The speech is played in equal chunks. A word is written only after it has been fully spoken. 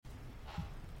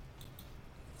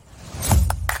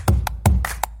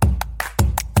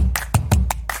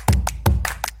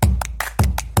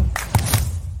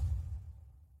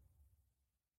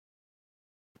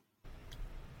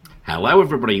Hello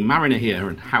everybody, Mariner here,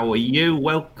 and how are you?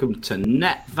 Welcome to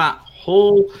Net That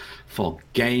Haul for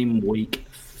Game Week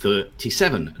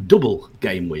 37, double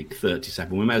Game Week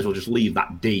 37. We may as well just leave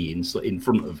that D in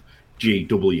front of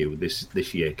GW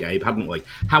this year, Gabe, hadn't we?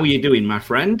 How are you doing, my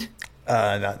friend?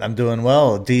 I'm doing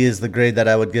well. D is the grade that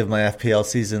I would give my FPL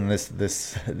season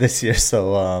this year,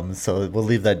 so we'll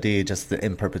leave that D just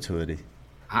in perpetuity.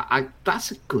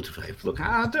 That's a good look.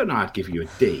 I don't know. I'd give you a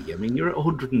D. I mean, you're at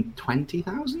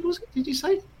 120,000, was it? Did you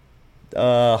say?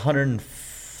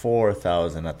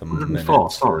 104,000 at the moment.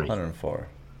 104. Sorry, 104.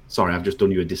 Sorry, I've just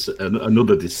done you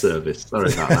another disservice.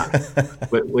 Sorry about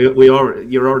that.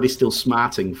 You're already still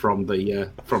smarting from the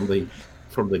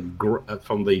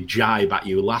jibe at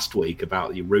you last week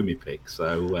about your Roomy pick.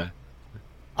 So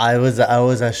I was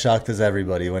as shocked as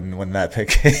everybody when that pick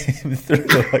came through.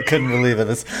 I couldn't believe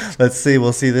it. Let's see.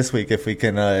 We'll see this week if we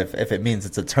can if it means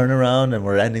it's a turnaround and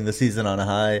we're ending the season on a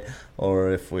high,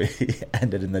 or if we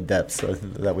ended in the depths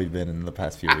that we've been in the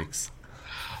past few weeks.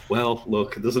 Well,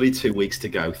 look, there's only 2 weeks to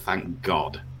go. Thank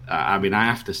God. I mean, I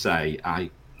have to say, I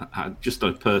just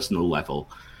on a personal level,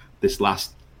 this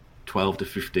last 12 to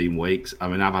 15 weeks. I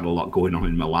mean, I've had a lot going on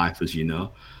in my life, as you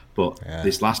know, but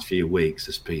This last few weeks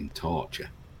has been torture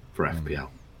for FPL.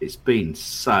 It's been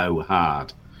so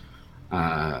hard.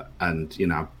 And, you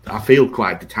know, I feel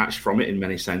quite detached from it in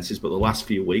many senses, but the last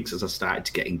few weeks, as I started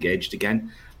to get engaged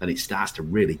again, then it starts to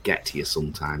really get to you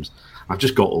sometimes. I've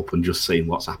just got up and just seen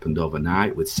what's happened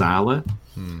overnight with Salah.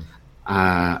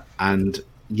 And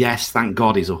yes, thank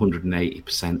God he's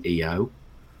 180% EO,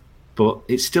 but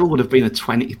it still would have been a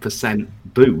 20%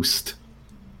 boost,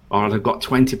 or I'd have got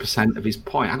 20% of his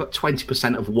point. I got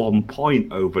 20% of 1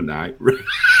 point overnight.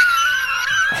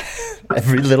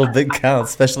 Every little bit counts,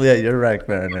 especially at your rank,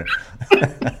 Mariner. I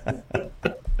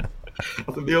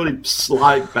think the only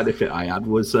slight benefit I had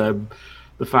was the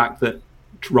fact that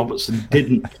Robertson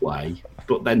didn't play,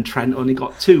 but then Trent only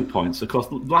got 2 points. Of course,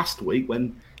 last week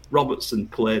when Robertson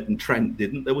played and Trent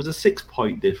didn't, there was a 6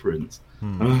 point difference.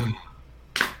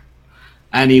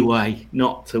 Anyway,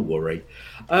 not to worry.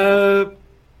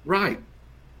 Right.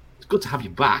 It's good to have you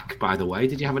back, by the way.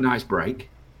 Did you have a nice break?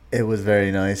 It was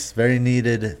very nice, very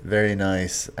needed, very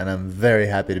nice, and I'm very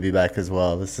happy to be back as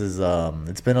well. This is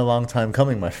it's been a long time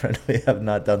coming, my friend. We have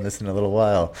not done this in a little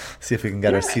while. See if we can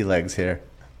get our sea legs here.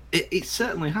 It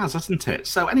certainly has, hasn't it?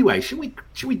 So anyway, should we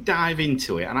dive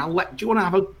into it? And do you want to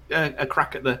have a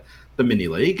crack at the mini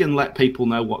league and let people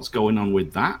know what's going on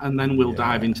with that, and then we'll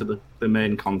dive into the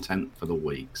main content for the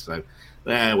week. So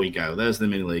there we go. There's the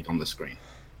mini league on the screen.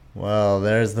 Well,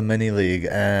 there's the mini league,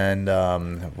 and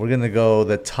we're gonna go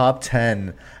the top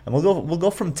 10, and we'll go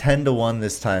from 10 to 1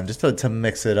 this time, just to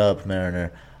mix it up,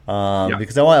 Mariner.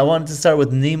 Because I wanted to start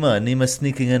with Nima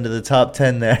sneaking into the top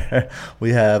 10 there. We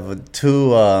have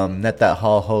 2 Net That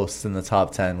Haul hosts in the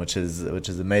top 10, which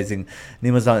is amazing.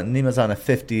 Nima's on a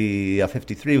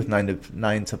 53 with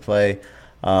 9 to play,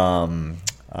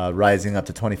 rising up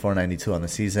to 24.92 on the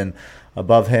season.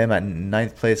 Above him at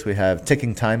 9th place we have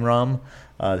Ticking Time Rom.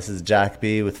 This is Jack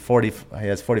B with 40. He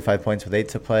has 45 points with 8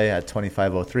 to play at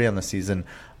 25.03 on the season.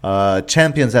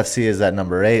 Champions FC is at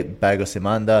number 8. Bago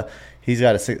Simanda. He's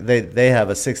got they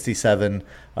have a 67.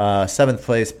 7th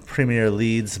place Premier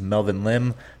Leeds Melvin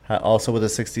Lim, also with a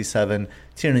 67.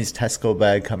 Tierney's Tesco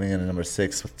Bag coming in at number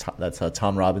 6. That's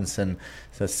Tom Robinson.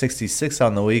 So 66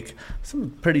 on the week.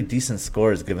 Some pretty decent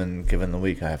scores given the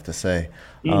week, I have to say.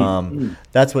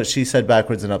 That's what she said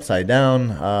backwards and upside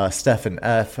down. Stefan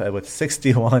F with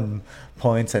 61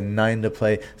 points and 9 to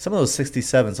play. Some of those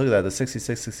 67s, look at that, the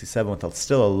 66, 67 with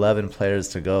still 11 players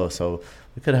to go. So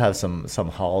we could have some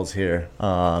hauls here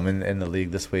in the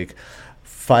league this week.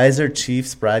 Pfizer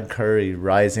Chiefs Brad Curry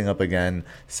rising up again,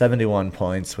 71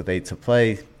 points with 8 to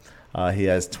play. He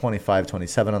has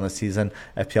 25-27 on the season.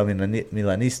 FPL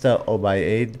Milanista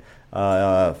Obaid,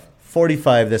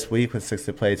 45 this week with 6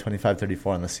 to play, 25-34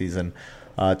 on the season.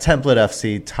 Template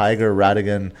FC Tiger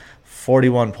Radigan,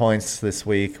 41 points this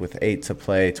week with 8 to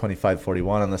play, 25-41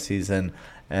 on the season.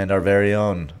 And our very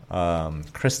own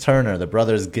Chris Turner, the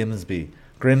brothers Grimsby.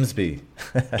 Grimsby?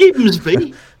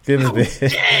 Grimsby. How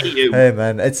dare you? Hey,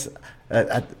 man, it's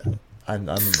I'm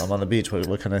on the beach.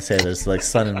 What can I say? There's like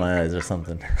sun in my eyes or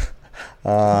something.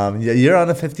 You're on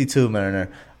a 52, Mariner.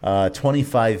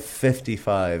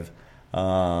 25-55.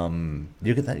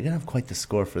 You're gonna have quite the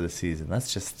score for the season.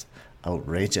 That's just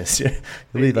outrageous. You'll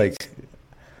be like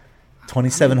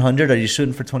 2,700. Are you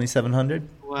shooting for 2,700?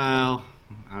 Well,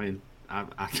 I mean,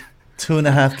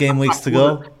 2.5 game weeks to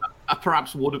go. I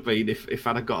perhaps would have been if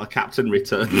I'd have got a captain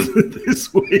return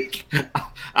this week.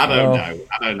 I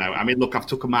don't know. I mean, look, I've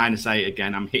took a -8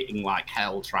 again. I'm hitting like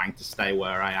hell trying to stay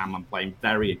where I am. I'm playing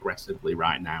very aggressively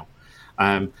right now.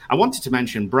 I wanted to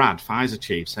mention Brad, Pfizer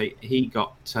Chiefs. He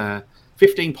got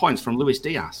 15 points from Luis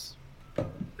Diaz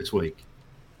this week.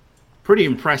 Pretty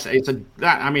impressive.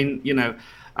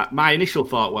 My initial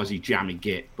thought was he jammy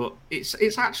git, but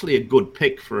it's actually a good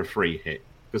pick for a free hit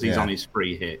because he's on his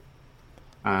free hit.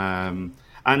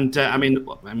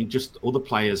 Just other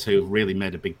players who really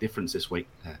made a big difference this week.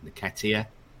 Nketiah,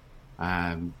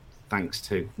 thanks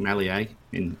to Meslier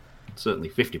in certainly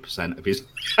 50% of his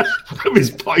of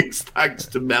his points, thanks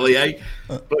to Meslier.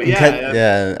 But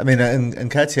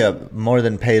Nketiah more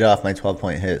than paid off my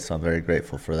 12-point hit, so I'm very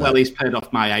grateful for that. Well, he's paid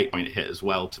off my 8-point hit as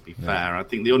well, to be fair. I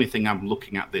think the only thing I'm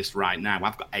looking at this right now,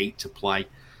 I've got 8 to play.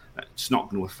 It's not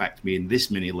going to affect me in this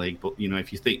mini league, but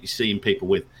if you think you're seeing people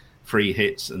with free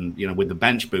hits and with the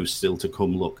bench boost still to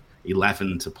come, look,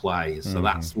 11 to play. So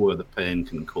that's where the pain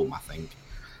can come, I think.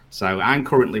 So I'm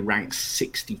currently ranked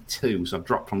 62, so I've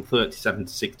dropped from 37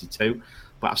 to 62,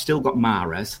 but I've still got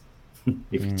Mahrez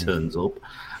if he turns up.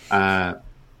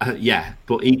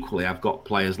 But equally I've got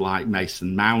players like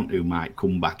Mason Mount who might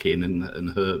come back in and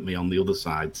hurt me on the other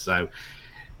side. So,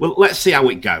 well, let's see how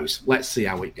it goes. Let's say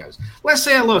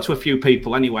hello to a few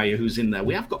people anyway who's in there.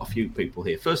 We have got a few people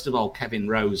here. First of all, Kevin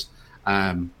Rose,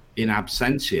 in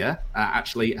absentia,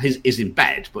 actually is in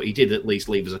bed, but he did at least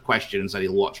leave us a question and said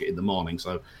he'll watch it in the morning.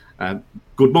 So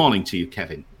good morning to you,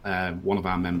 Kevin, one of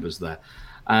our members there.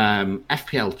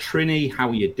 FPL Trini, how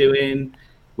are you doing?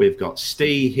 We've got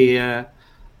Steve here.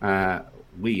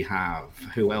 We have,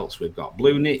 who else? We've got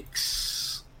Blue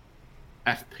Nix,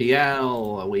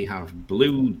 FPL. We have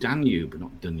Blue Danube,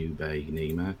 not Danube,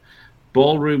 Nemo.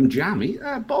 Ballroom Jam.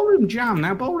 Ballroom Jam.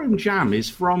 Now, Ballroom Jam is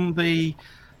from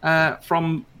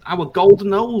from our Golden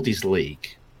Oldies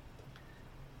League.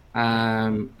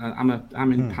 I'm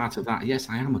in part of that. Yes,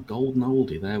 I am a Golden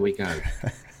Oldie. There we go.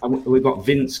 We've got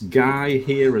Vince Guy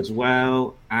here as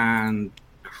well, and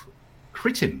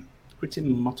Critin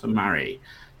Motomari.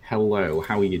 Hello,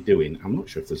 how are you doing? I'm not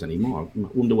sure if there's any more. I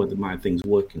wonder whether my thing's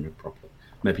working properly.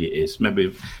 Maybe it is.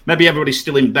 Maybe everybody's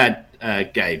still in bed,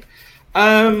 Gabe.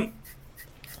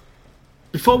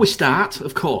 Before we start,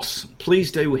 of course,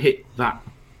 please do hit that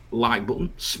like button,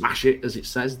 smash it as it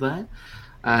says there.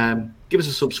 Give us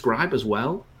a subscribe as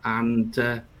well, and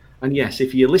yes,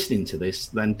 if you're listening to this,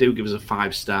 then do give us a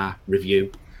 5-star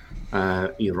review,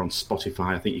 either on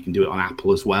Spotify. I think you can do it on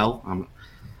Apple as well.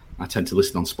 I tend to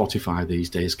listen on Spotify these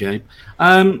days, Gabe.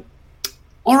 All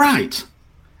right,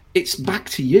 it's back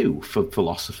to you for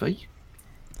philosophy.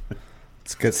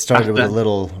 Let's get started with a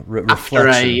little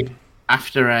reflection.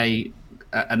 After an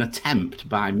attempt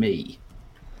by me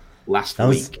last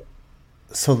week.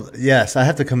 So, yes, I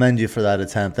have to commend you for that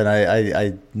attempt. And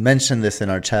I mentioned this in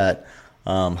our chat.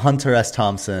 Hunter S.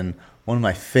 Thompson, one of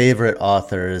my favorite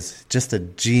authors, just a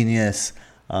genius.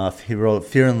 He wrote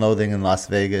Fear and Loathing in Las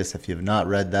Vegas. If you've not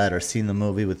read that or seen the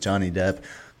movie with Johnny Depp,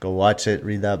 go watch it,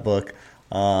 read that book.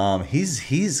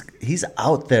 He's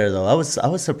out there, though. I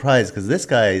was surprised because this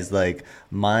guy's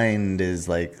mind is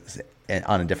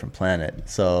on a different planet.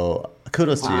 So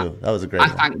kudos to you. That was a great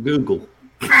one. I thank Google.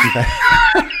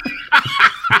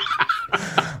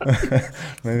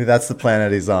 Maybe that's the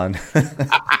planet he's on.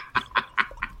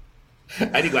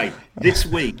 Anyway, this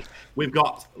week we've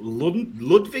got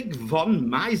Ludwig von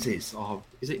Mises, or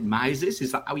is it Mises?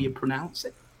 Is that how you pronounce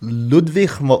it?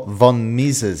 Ludwig von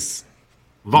Mises.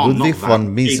 Ludwig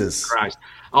von Mises. Christ.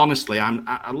 Honestly,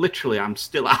 I'm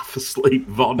still half asleep.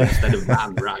 Von instead of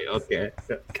van. Right? Okay,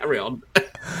 carry on.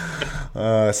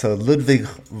 So Ludwig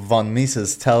von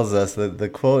Mises tells us that the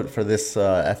quote for this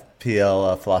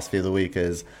FPL philosophy of the week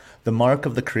is, "The mark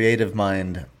of the creative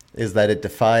mind is that it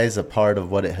defies a part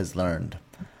of what it has learned."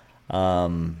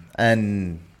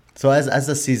 And so as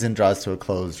the season draws to a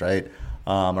close, right,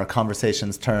 our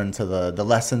conversations turn to the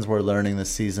lessons we're learning this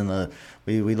season.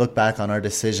 We look back on our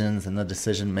decisions and the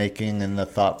decision making and the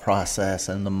thought process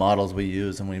and the models we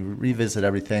use, and we revisit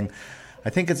everything. I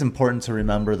think it's important to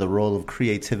remember the role of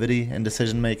creativity in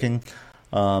decision making.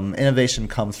 Innovation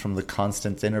comes from the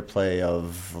constant interplay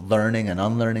of learning and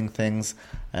unlearning things,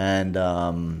 and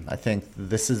I think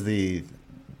this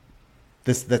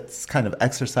kind of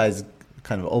exercise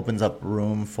kind of opens up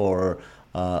room for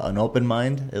an open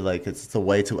mind. It's a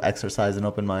way to exercise an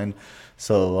open mind.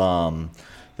 So I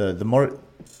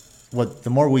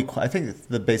think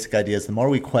the basic idea is the more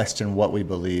we question what we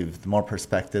believe, the more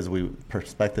perspectives we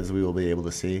will be able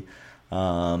to see.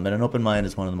 And an open mind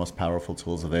is one of the most powerful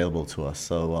tools available to us.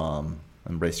 So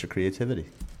embrace your creativity.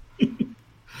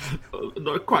 I'm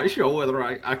not quite sure whether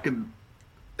I can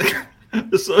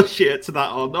associate to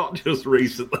that or not just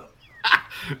recently.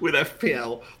 With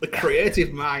FPL, the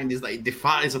creative mind is that it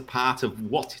defies a part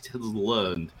of what it has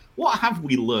learned. What have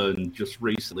we learned just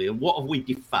recently, and what have we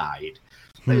defied?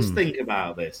 Let's think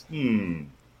about this.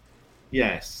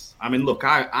 Yes. I mean, look,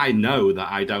 I know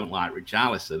that I don't like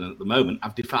Richarlison, and at the moment,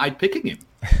 I've defied picking him.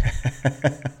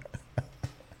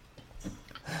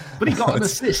 But he got an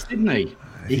assist, didn't he?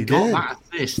 He got that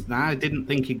assist. Now, I didn't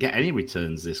think he'd get any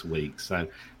returns this week, so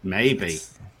maybe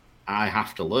I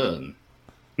have to learn.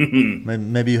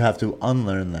 Maybe you have to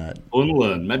unlearn that.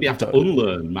 Maybe I have to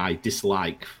unlearn my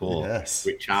dislike for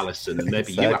Richarlison, and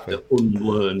maybe you have to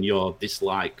unlearn your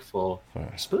dislike for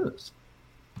Spurs.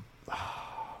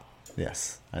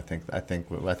 Yes, I think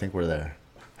we're there.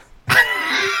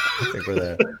 I think we're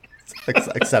there.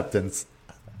 Acceptance.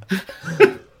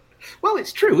 Well,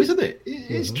 it's true, isn't it?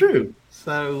 It's true.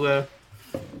 So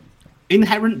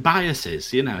inherent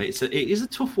biases, it is a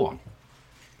tough one.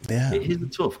 Yeah, it is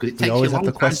tough because it takes you a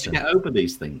long time to get over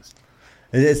these things.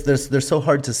 They're so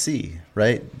hard to see,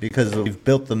 right? Because we've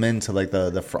built them into like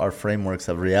our frameworks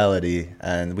of reality,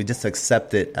 and we just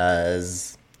accept it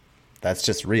as that's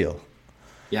just real.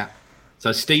 Yeah.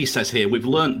 So Steve says here, we've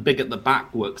learnt big at the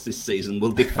back works this season.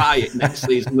 We'll defy it next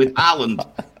season with Haaland.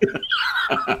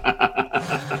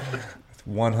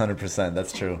 100%.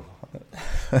 That's true.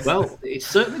 Well, it's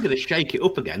certainly going to shake it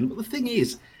up again. But the thing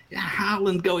is,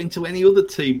 Haaland going to any other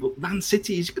team, but Man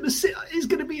City is going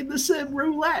to be in the same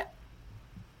roulette.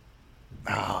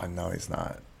 Oh, no, he's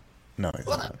not. No, he's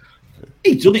not.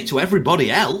 He's done it to everybody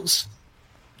else.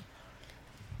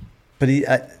 But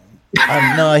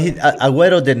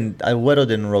Agüero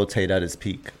didn't rotate at his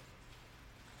peak.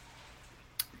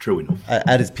 True enough.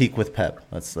 At his peak with Pep,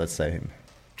 let's say him.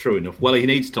 True enough. Well, he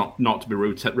needs not to be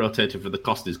rotated for the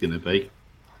cost is going to be.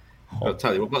 I'll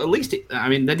tell you what, but at least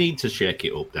they need to shake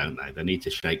it up, don't they? They need to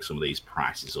shake some of these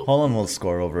prices up. Holland will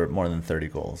score over more than 30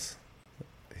 goals.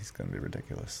 He's going to be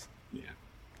ridiculous. Yeah.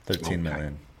 13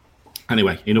 million.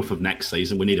 Anyway, enough of next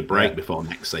season. We need a break before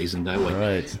next season, don't we?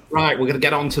 Right. Right, we're going to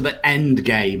get on to the end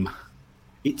game.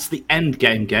 It's the end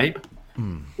game, Gabe.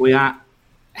 We are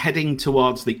heading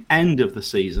towards the end of the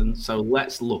season, so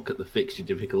let's look at the fixture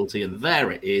difficulty, and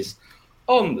there it is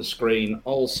on the screen,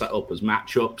 all set up as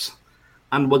matchups.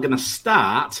 And we're going to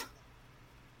start,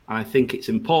 and I think it's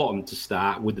important to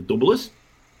start with the doublers.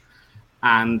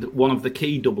 And one of the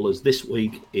key doublers this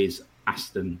week is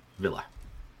Aston Villa.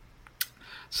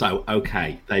 So,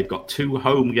 okay, they've got 2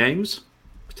 home games,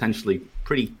 potentially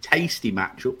pretty tasty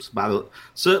matchups. But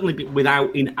certainly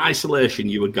without, in isolation,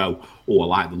 you would go, oh, I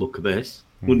like the look of this,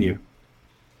 wouldn't you?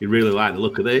 You really like the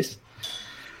look of this.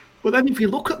 But then if you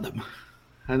look at them,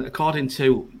 and according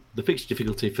to the fixture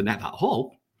difficulty for Net at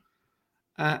Hall,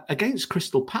 against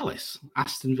Crystal Palace,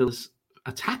 Aston Villa's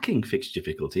attacking fixture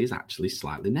difficulty is actually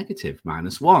slightly negative,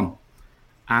 -1.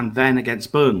 And then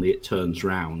against Burnley, it turns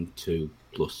round to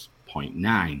plus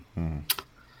 0.9.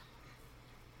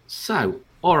 So,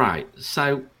 all right.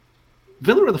 So,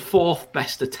 Villa are the 4th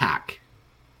best attack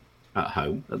at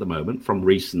home at the moment from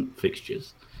recent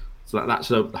fixtures. So that's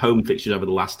home fixtures over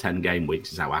the last 10 game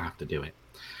weeks is how I have to do it.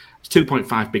 It's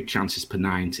 2.5 big chances per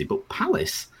 90. But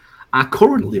Palace are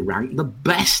currently ranked the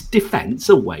best defence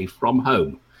away from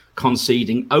home,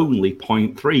 conceding only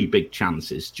 0.3 big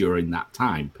chances during that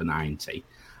time per 90,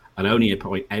 and only a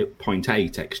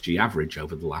 0.8 XG average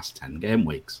over the last 10 game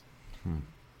weeks.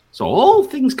 So all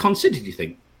things considered, you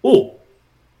think, oh,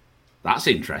 that's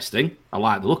interesting. I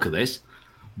like the look of this.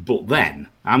 But then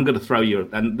I'm going to throw you,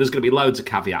 and there's going to be loads of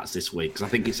caveats this week because I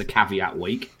think it's a caveat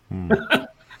week.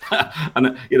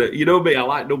 And you know me, I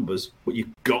like numbers, but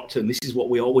you've got to, and this is what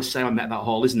we always say on Net That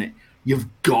Hall, isn't it? You've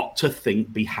got to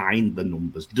think behind the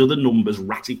numbers. Do the numbers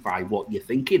ratify what you're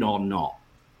thinking or not?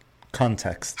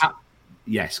 Context.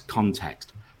 Yes,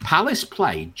 context. Palace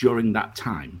played during that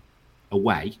time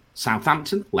away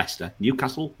Southampton, Leicester,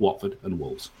 Newcastle, Watford and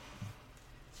Wolves.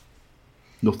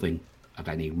 Nothing of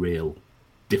any real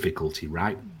difficulty,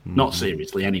 right? Not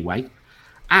seriously anyway.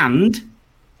 And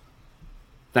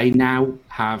they now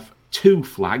have 2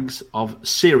 flags of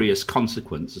serious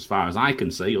consequence as far as I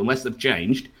can see, unless they've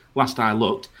changed. Last I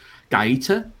looked,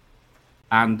 Gaeta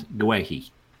and Guehi.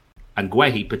 And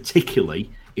Guehi particularly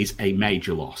is a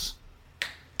major loss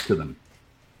to them.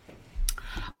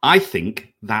 I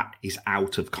think that is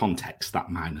out of context, that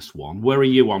 -1. Where are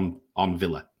you on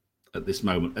Villa at this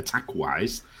moment,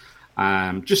 attack-wise?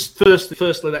 Just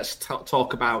firstly, let's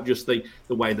talk about just the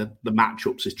way that the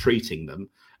matchups is treating them.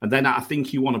 And then I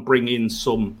think you want to bring in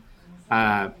some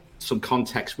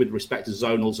context with respect to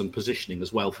zonals and positioning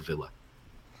as well for Villa.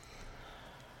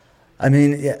 I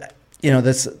mean, yeah,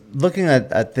 this looking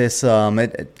at this,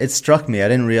 it struck me. I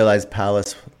didn't realize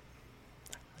Palace.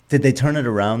 Did they turn it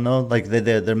around though? Like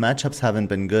their matchups haven't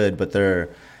been good, but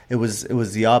it was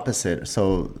the opposite.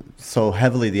 So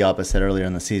heavily the opposite earlier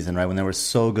in the season, right? When they were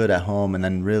so good at home and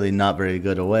then really not very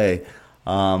good away.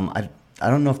 I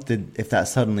don't know if that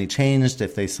suddenly changed,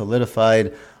 if they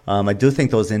solidified. I do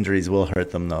think those injuries will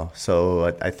hurt them though.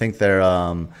 So I think they're.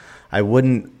 I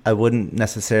wouldn't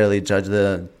necessarily judge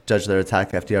their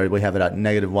attack FDR. We have it at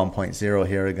negative 1.0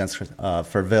 here against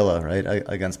for Villa, right,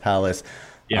 against Palace.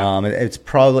 Yeah. It's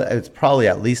probably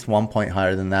at least 1 point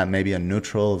higher than that, maybe a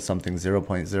neutral, something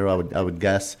 0.0. I would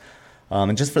guess.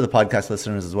 And just for the podcast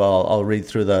listeners as well, I'll read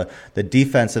through the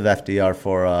defensive FDR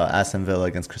for Aston Villa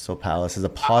against Crystal Palace is a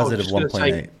positive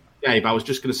 1.8. Dave, I was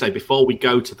just going to say, before we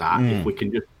go to that, if we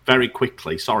can just very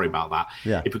quickly, sorry about that,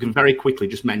 if we can very quickly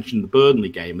just mention the Burnley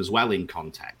game as well in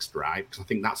context, right? Because I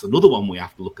think that's another one we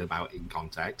have to look about in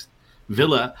context.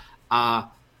 Villa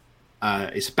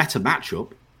it's a better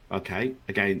matchup, okay,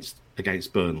 against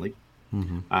Burnley,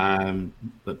 at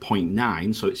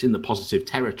 0.9, so it's in the positive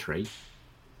territory.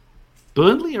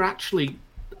 Burnley are actually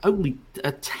only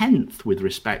a tenth with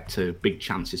respect to big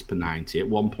chances per 90 at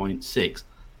 1.6.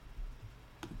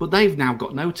 But they've now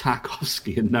got no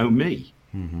Tarkowski and no me.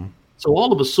 So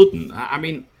all of a sudden, I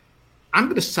mean, I'm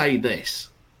going to say this.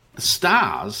 The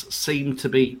stars seem to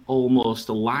be almost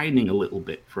aligning a little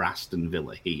bit for Aston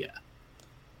Villa here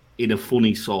in a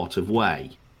funny sort of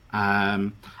way.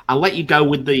 I'll let you go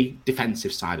with the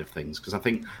defensive side of things because I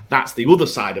think that's the other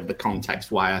side of the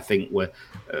context why I think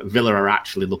Villa are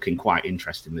actually looking quite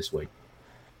interesting this week.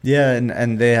 Yeah,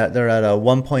 and they're at a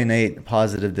 1.8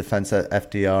 positive defense at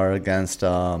FDR against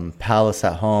Palace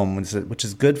at home, which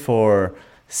is good for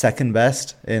second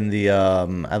best in the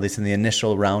at least in the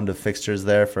initial round of fixtures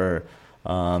there for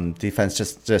defense.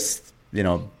 Just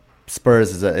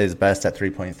Spurs is best at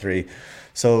 3.3.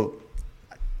 So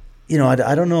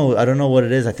I don't know what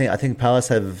it is. I think Palace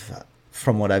have,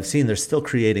 from what I've seen, they're still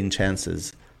creating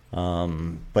chances.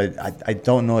 But I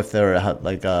don't know if they're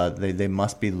they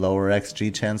must be lower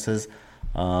XG chances.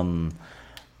 I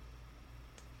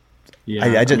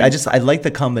like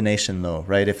the combination though,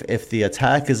 right? If the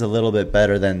attack is a little bit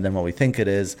better than what we think it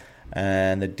is,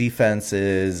 and the defense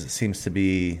seems to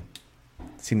be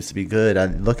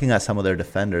good, looking at some of their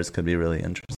defenders could be really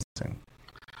interesting.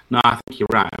 No, I think you're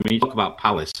right. I mean, you talk about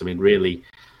Palace. I mean, really,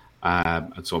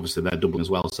 it's obviously they're doubling as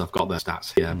well, so I've got their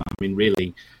stats here. But I mean,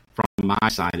 really, from my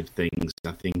side of things,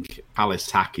 I think Palace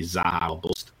attack is Zaha or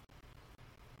bust.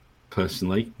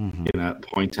 Personally,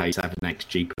 0.87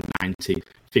 XG per 90,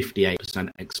 58%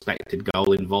 expected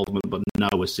goal involvement, but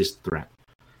no assist threat.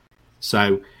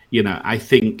 So, I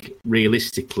think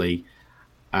realistically,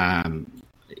 I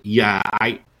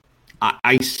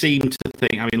seem to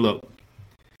think. I mean, look,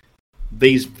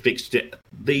 these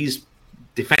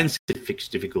defensive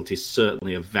fixture difficulties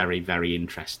certainly are very, very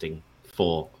interesting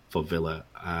for Villa.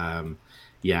 I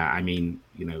mean,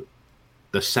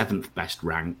 the seventh best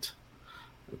ranked,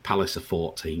 Palace are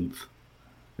 14th,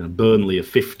 Burnley are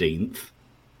 15th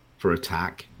for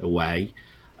attack away,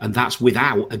 and that's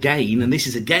without, again, and this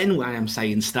is again why I'm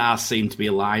saying stars seem to be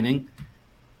aligning,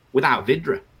 without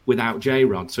Vidra, without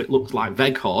J-Rod, so it looks like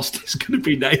Weghorst is going to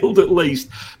be nailed at least,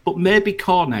 but maybe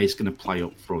Cornet is going to play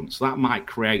up front, so that might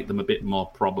create them a bit more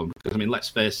problem, because I mean, let's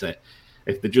face it,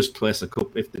 if they just play a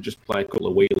couple of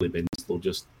wheelie bins, they'll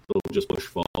just push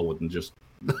forward and just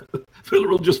Villa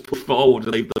will just push forward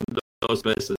and leave them no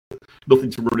spaces, nothing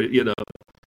to run it,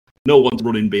 no one's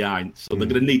running behind. So they're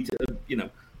going to need to,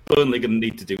 Burnley going to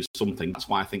need to do something. That's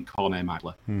why I think Cornet might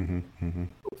play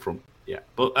up front. Yeah,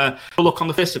 but look, on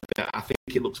the face of it, I think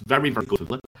it looks very, very good for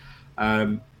Villa.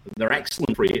 They're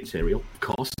excellent free hit material, of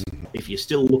course. If you're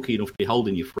still lucky enough to be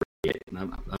holding your free hit, I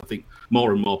think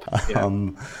more and more.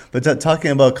 But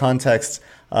talking about context,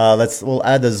 we'll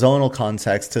add the zonal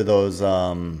context to those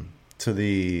to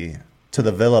the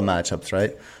Villa matchups,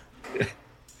 right?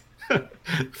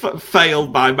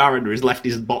 Failed by Mariner. He's left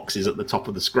his boxes at the top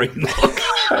of the screen.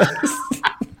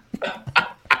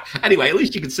 Anyway, at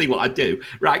least you can see what I do.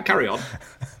 Right, carry on.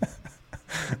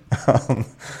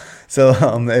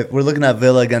 We're looking at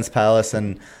Villa against Palace,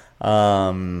 and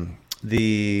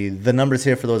the numbers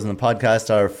here for those in the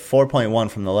podcast are 4.1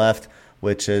 from the left,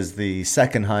 which is the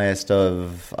second highest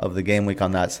of the game week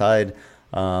on that side.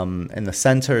 In the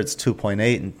center, it's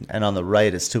 2.8, and on the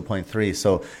right, it's 2.3.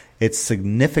 So it's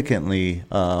significantly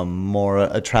more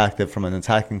attractive from an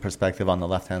attacking perspective on the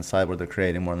left-hand side, where they're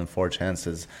creating more than 4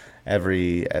 chances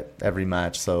every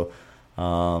match. So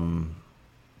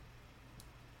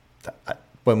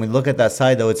when we look at that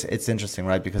side, though, it's interesting,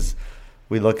 right? Because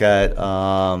We look at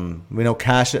we know not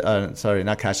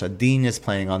Cash. Dean is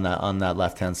playing on that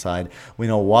left hand side. We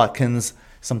know Watkins.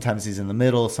 Sometimes he's in the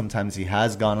middle. Sometimes he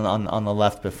has gone on the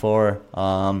left before.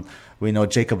 We know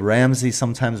Jacob Ramsey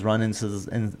sometimes runs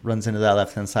into that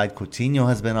left hand side. Coutinho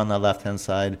has been on the left hand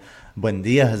side.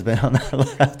 Buendia has been on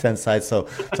the left hand side. So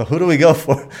who do we go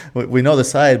for? We know the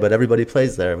side, but everybody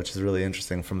plays there, which is really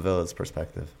interesting from Villa's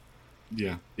perspective.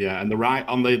 Yeah, and the right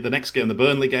on the next game, the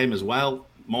Burnley game as well.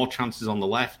 More chances on the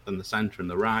left than the centre and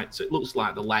the right. So it looks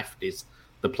like the left is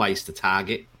the place to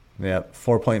target. Yeah,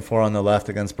 4.4 on the left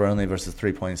against Burnley versus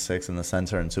 3.6 in the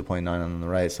centre and 2.9 on the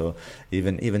right. So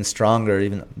even stronger.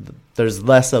 Even there's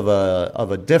less of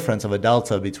a difference, of a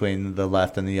delta between the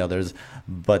left and the others,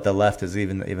 but the left is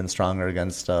even stronger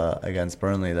against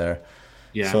Burnley there.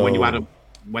 Yeah, so, when you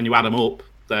add them up,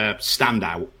 they're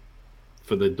standout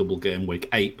for the double game week,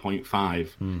 8.5.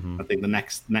 Mm-hmm. I think the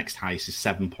next highest is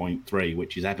 7.3,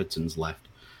 which is Everton's left.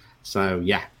 So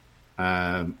yeah,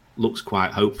 looks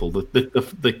quite hopeful.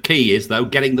 The key is though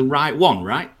getting the right one,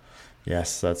 right?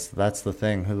 Yes, that's the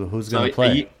thing. Who's going to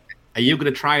play? Are you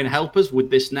going to try and help us with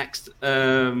this next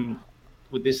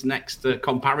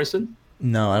comparison?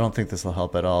 No, I don't think this will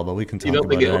help at all. But we can talk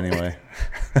about it anyway.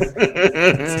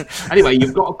 Anyway,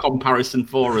 you've got a comparison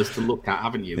for us to look at,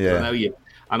 haven't you? Yeah.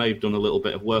 I know you've done a little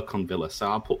bit of work on Villa, so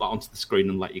I'll put that onto the screen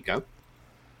and let you go.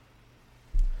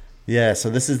 Yeah, so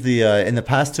this is the in the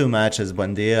past two matches,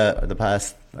 Buendia, the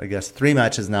past, I guess, 3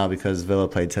 matches now because Villa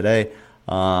played today.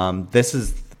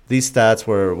 These stats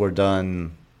were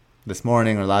done this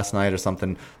morning or last night or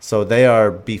something. So they are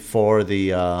before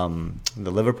the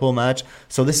Liverpool match.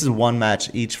 So this is one match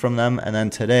each from them, and then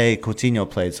today Coutinho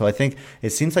played. So I think it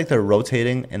seems like they're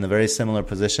rotating in a very similar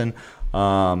position.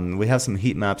 We have some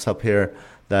heat maps up here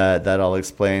that I'll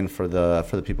explain for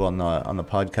the people on the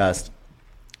podcast.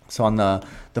 So on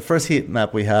the first heat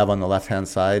map we have on the left-hand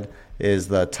side is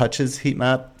the touches heat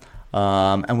map.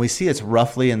 And we see it's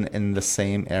roughly in the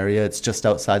same area. It's just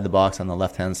outside the box on the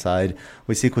left-hand side.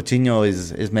 We see Coutinho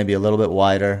is maybe a little bit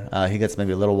wider. He gets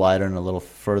maybe a little wider and a little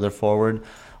further forward,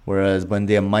 whereas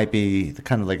Buendia might be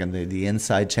kind of like in the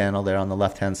inside channel there on the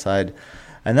left-hand side.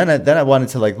 And then I wanted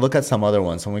to look at some other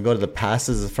ones. When we go to the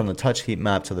passes from the touch heat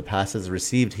map to the passes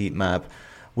received heat map,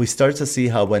 we start to see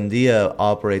how Buendia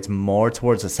operates more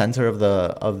towards the center of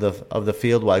the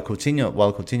field, while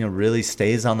Coutinho really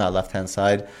stays on that left-hand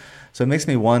side. So it makes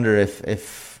me wonder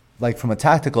if from a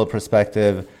tactical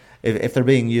perspective, if they're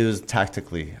being used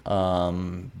tactically.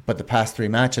 But the past 3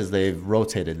 matches, they've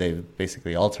rotated. They've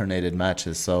basically alternated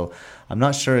matches. So I'm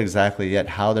not sure exactly yet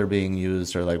how they're being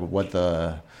used or what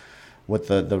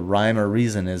the rhyme or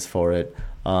reason is for it.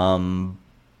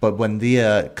 But when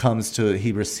Dia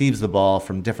he receives the ball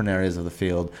from different areas of the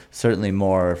field, certainly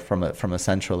more from a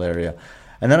central area.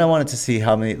 And then I wanted to see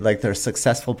how many their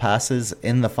successful passes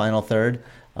in the final third.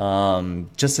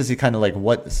 Just to see kind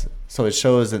of so it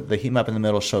shows that the heat map in the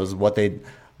middle shows what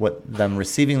them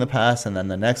receiving the pass, and then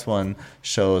the next one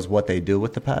shows what they do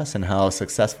with the pass and how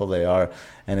successful they are.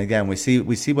 And again, we see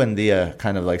Buendia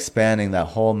kind of spanning that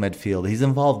whole midfield. He's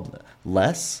involved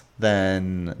less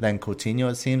than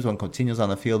Coutinho, it seems. When Coutinho's on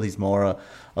the field, he's more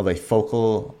of a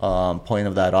focal point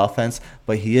of that offense,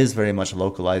 but he is very much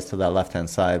localized to that left-hand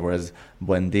side, whereas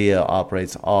Buendia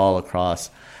operates all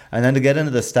across. And then to get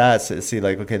into the stats, see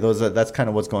that's kind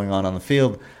of what's going on the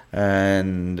field,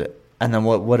 and then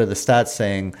what are the stats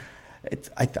saying?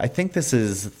 I think this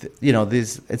is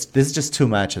this is just 2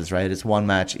 matches, right? It's 1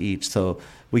 match each, so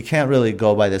we can't really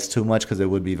go by this too much because it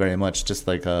would be very much just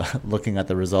looking at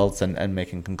the results and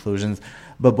making conclusions.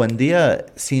 But Buendia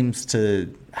seems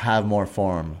to have more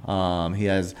form. He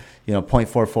has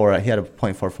 0.44. He had a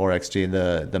 0.44 xG in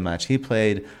the match he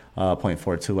played.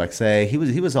 0.42 XA.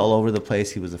 He was all over the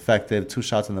place. He was effective. 2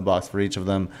 shots in the box for each of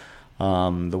them.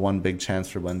 The 1 big chance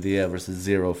for Buendia versus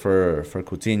 0 for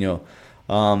Coutinho.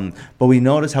 But we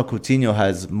notice how Coutinho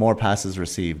has more passes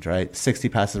received, right? 60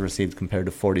 passes received compared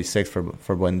to 46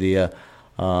 for Buendia.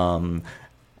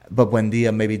 But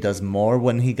Buendia maybe does more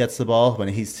when he gets the ball. When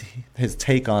his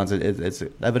take-ons, it's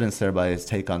evidence there by his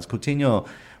take-ons. Coutinho,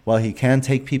 while he can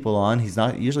take people on, he's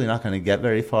usually not going to get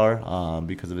very far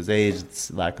because of his age,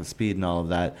 lack of speed, and all of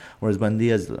that. Whereas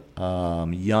Buendia's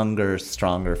younger,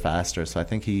 stronger, faster. So I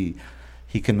think he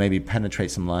can maybe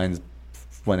penetrate some lines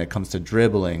when it comes to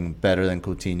dribbling better than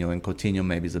Coutinho, and Coutinho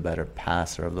maybe is a better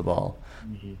passer of the ball.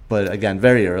 Mm-hmm. But again,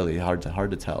 very early, hard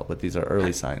to tell. But these are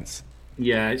early signs.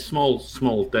 Yeah, it's small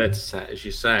data set, as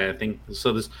you say. I think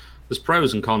so. There's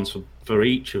pros and cons for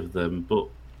each of them, but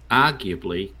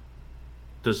arguably,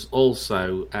 there's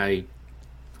also a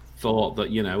thought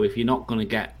that if you're not going to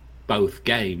get both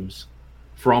games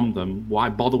from them, why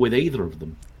bother with either of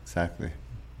them? Exactly.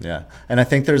 Yeah, and I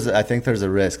think there's a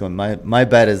risk. My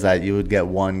bet is that you would get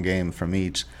one game from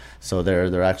each, so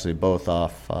they're actually both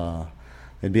off.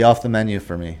 They'd be off the menu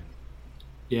for me.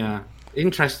 Yeah,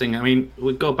 interesting. I mean,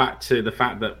 we go back to the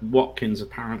fact that Watkins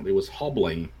apparently was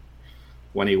hobbling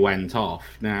when he went off.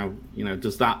 Now,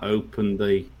 does that open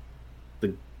the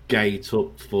gate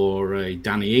up for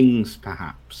Danny Ings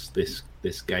perhaps this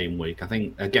game week? I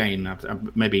think again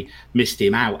I've maybe missed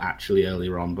him out actually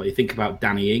earlier on, but you think about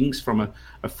Danny Ings from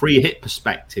a free hit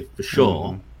perspective for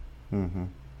sure. Mm-hmm.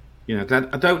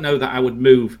 I don't know that I would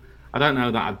move. I don't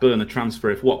know that I'd burn a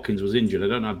transfer if Watkins was injured. I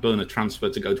don't know I'd burn a transfer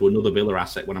to go to another Villa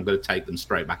asset when I'm going to take them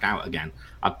straight back out again.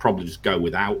 I'd probably just go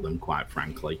without them, quite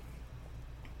frankly.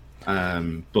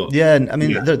 But yeah, I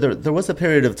mean, there was a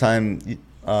period of time.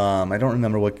 I don't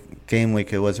remember what game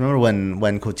week it was. Remember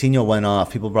when Coutinho went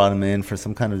off? People brought him in for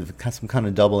some kind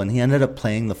of double, and he ended up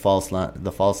playing the false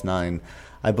nine.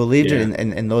 I believed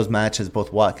in those matches.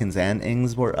 Both Watkins and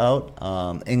Ings were out.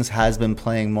 Ings has been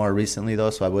playing more recently though,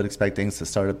 so I would expect Ings to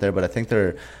start up there. But I think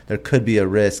there could be a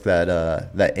risk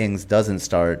that Ings doesn't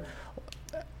start,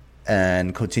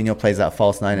 and Coutinho plays that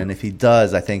false nine. And if he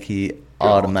does, I think he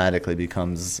automatically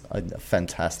becomes a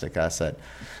fantastic asset.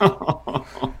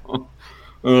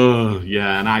 Oh,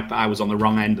 yeah, and I was on the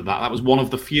wrong end of that. That was one of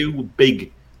the few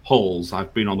big holes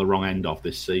I've been on the wrong end of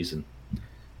this season.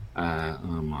 Oh,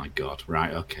 my God.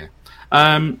 Right, okay.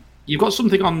 You've got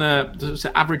something on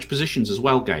the average positions as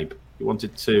well, Gabe. You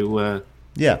wanted to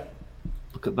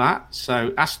look at that.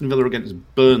 So Aston Villa against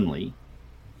Burnley.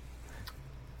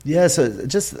 Yeah, so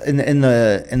just in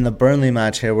the Burnley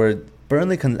match here, where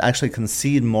Burnley can actually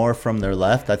concede more from their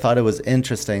left. I thought it was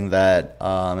interesting that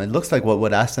it looks like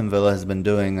what Aston Villa has been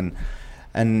doing,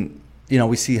 and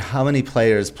we see how many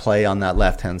players play on that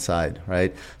left-hand side,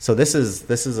 right? So this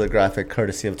is a graphic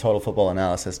courtesy of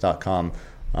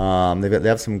TotalFootballAnalysis.com. They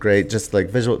have some great just like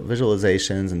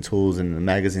visualizations and tools and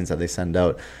magazines that they send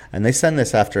out, and they send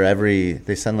this after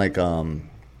they send like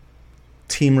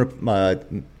team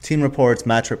reports,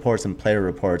 match reports, and player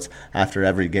reports after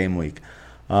every game week.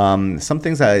 Some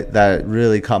things that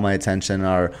really caught my attention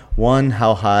are, one,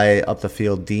 how high up the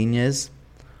field Dean is.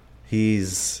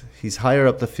 He's higher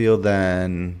up the field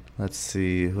than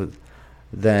Coutinho.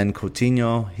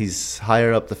 He's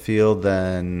higher up the field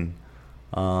than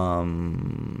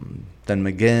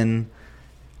McGinn,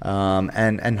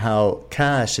 and how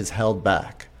Cash is held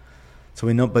back. So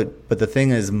we know, but the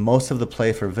thing is, most of the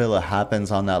play for Villa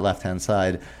happens on that left-hand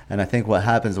side, and I think what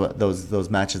happens, those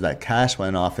matches that Cash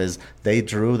went off, is they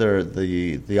drew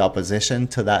the opposition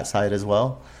to that side as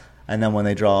well, and then when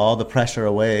they draw all the pressure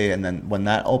away, and then when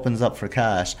that opens up for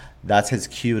Cash, that's his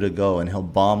cue to go, and he'll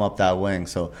bomb up that wing.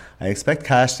 So I expect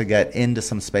Cash to get into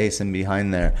some space in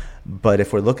behind there, but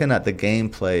if we're looking at the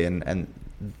gameplay, and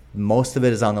most of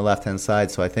it is on the left-hand side,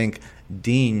 so I think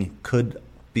Dean could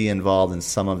be involved in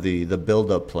some of the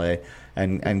build-up play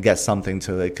and get something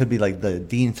to it. It could be like the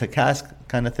Dean to Cash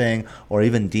kind of thing, or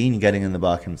even Dean getting in the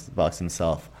box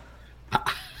himself.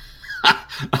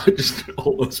 Just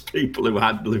all those people who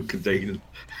had Luca Dean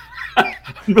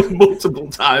multiple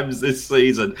times this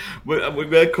season. We're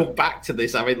going to come back to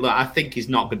this. I mean, look, I think he's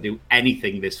not going to do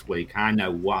anything this week. I know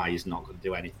why he's not going to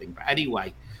do anything. But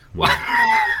anyway...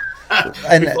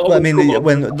 And I mean,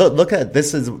 look at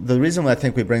this, is the reason why I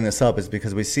think we bring this up is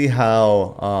because we see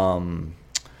how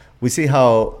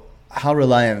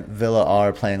reliant Villa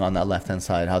are playing on that left hand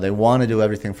side, how they want to do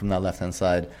everything from that left hand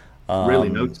side. Really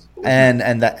noticeable.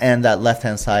 And that left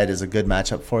hand side is a good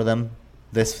matchup for them.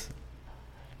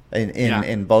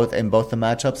 In both the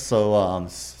matchups.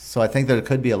 So I think there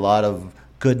could be a lot of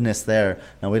goodness there.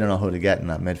 Now we don't know who to get in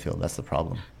that midfield. That's the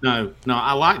problem. No,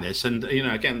 I like this, and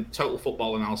again,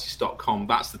 TotalFootballAnalysis.com.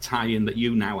 That's the tie-in that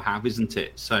you now have, isn't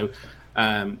it? So, do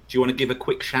you want to give a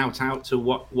quick shout out to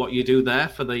what you do there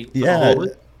for the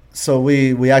haulers? So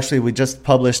we just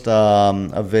published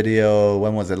a video.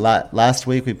 When was it? Last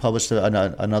week we published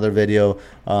another video.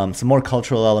 Some more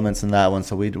cultural elements in that one.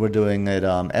 So we're doing it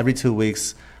every 2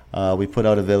 weeks. We put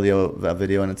out a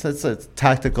video, and it's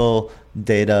tactical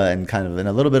data and kind of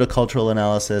a little bit of cultural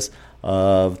analysis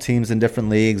of teams in different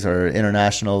leagues or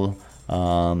international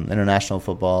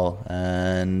football.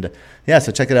 And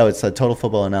so check it out. It's a Total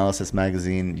Football Analysis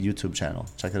magazine YouTube channel.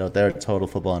 Check it out there at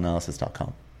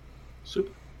TotalFootballAnalysis.com.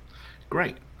 Super,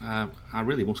 great. I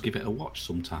really must give it a watch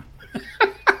sometime.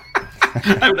 I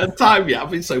haven't had time yet.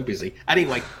 I've been so busy.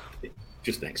 Anyway.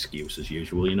 Just an excuse as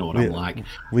usual. You know what I'm like.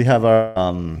 We have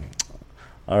our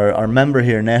our member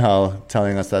here, Nehal,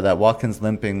 telling us that Watkins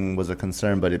limping was a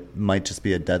concern, but it might just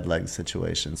be a dead leg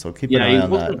situation. So keep an eye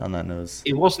on that news.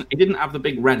 He didn't have the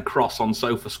big red cross on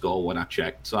SofaScore when I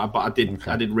checked. But I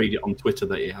did read it on Twitter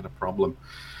that he had a problem.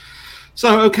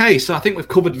 So okay, so I think we've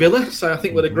covered Villa. So I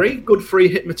think we'd agree. Good free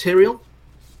hit material.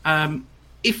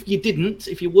 If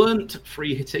you weren't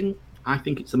free hitting, I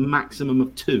think it's a maximum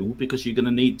of 2 because you're going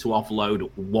to need to offload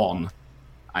 1.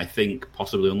 I think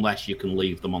possibly unless you can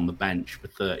leave them on the bench for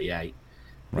 38.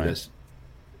 Because,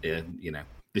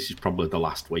 this is probably the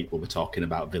last week where we're talking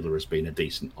about Villa as being a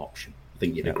decent option. I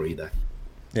think you'd agree there.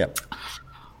 Yep.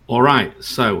 All right.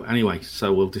 So anyway,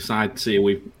 we'll decide to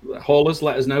see. Haulers,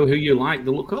 let us know who you like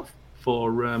the look of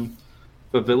for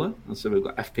Villa. And so we've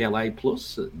got FPLA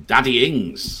plus Daddy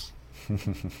Ings.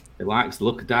 He likes the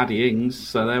look of Daddy Ings.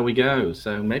 So there we go.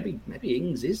 So maybe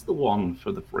Ings is the one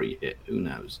for the free hit. Who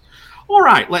knows? All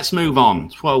right, let's move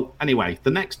on. Well, anyway,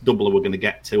 the next doubler we're going to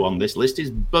get to on this list is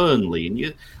Burnley.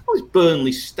 And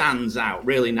Burnley stands out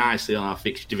really nicely on our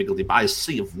fixture difficulty by a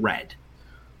sea of red.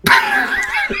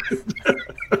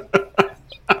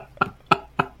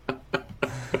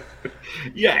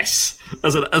 Yes,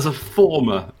 as a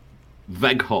former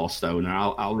Veghorst owner,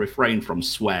 I'll refrain from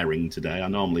swearing today. I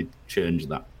normally change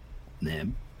that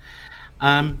name.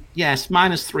 Yes,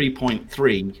 minus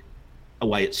 3.3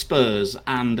 away at Spurs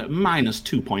and minus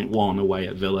 2.1 away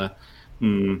at Villa.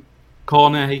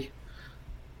 Cornet,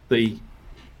 the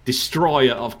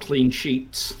destroyer of clean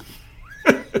sheets.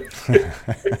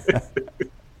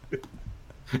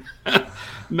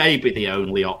 Maybe the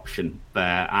only option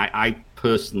there. I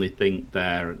personally think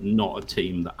they're not a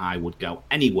team that I would go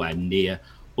anywhere near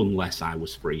unless I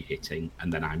was free hitting,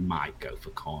 and then I might go for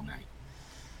Cornet.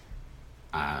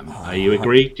 Are you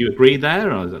agree? Do you agree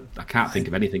there? Or I can't think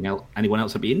of anyone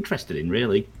else I'd be interested in,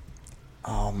 really.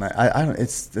 Oh man, I don't.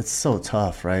 It's so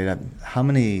tough, right? How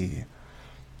many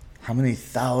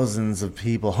thousands of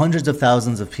people, hundreds of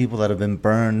thousands of people that have been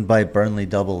burned by Burnley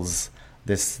doubles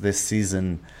this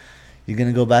season? You're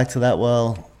gonna go back to that?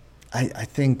 Well, I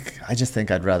just think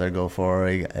I'd rather go for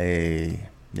a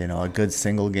good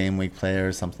single game week player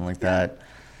or something like that.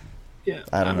 Yeah,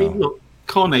 I don't know. Look,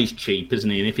 Cornet's cheap, isn't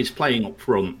he? And if he's playing up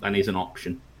front, then he's an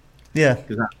option. Yeah.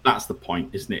 Because that's the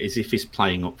point, isn't it? Is if he's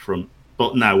playing up front.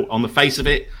 But no, on the face of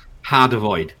it, hard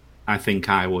avoid. I think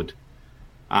I would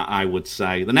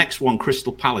say. The next one,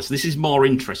 Crystal Palace. This is more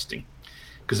interesting.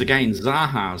 Because again,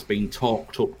 Zaha has been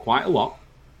talked up quite a lot.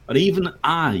 And even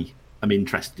I am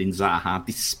interested in Zaha,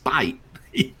 despite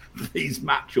these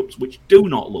matchups, which do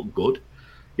not look good.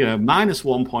 Minus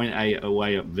 1.8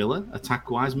 away at Villa,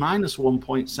 attack-wise, minus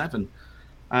 1.7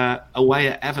 away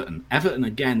at Everton. Everton,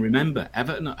 again, remember,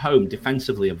 Everton at home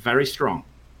defensively are very strong.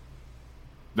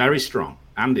 Very strong.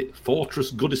 And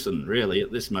Fortress Goodison, really,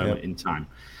 at this moment in time.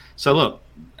 So, look,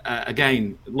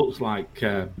 again, it looks like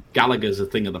Gallagher's a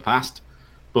thing of the past.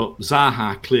 But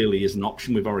Zaha clearly is an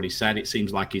option. We've already said it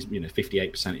seems like he's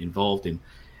 58% involved in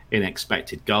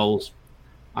expected goals.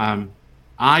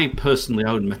 I personally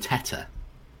own Mateta.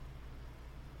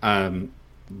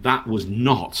 That was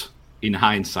not, in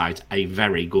hindsight, a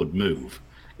very good move.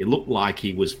 It looked like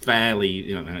he was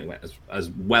fairly, as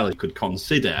well as could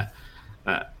consider,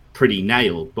 pretty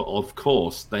nailed. But of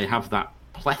course, they have that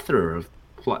plethora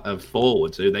of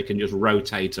forwards who they can just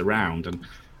rotate around,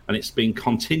 and it's been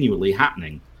continually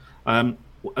happening. And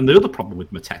the other problem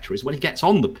with Mateta is when he gets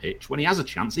on the pitch, when he has a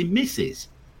chance, he misses.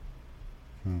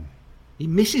 He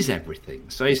misses everything.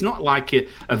 So he's not like a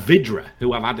Vidra,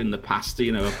 who I've had in the past,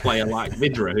 a player like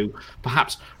Vidra, who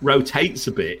perhaps rotates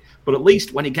a bit, but at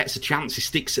least when he gets a chance, he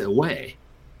sticks it away.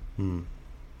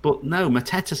 But no,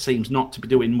 Mateta seems not to be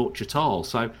doing much at all.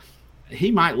 So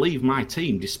he might leave my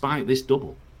team despite this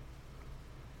double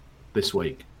this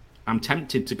week. I'm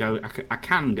tempted to go. I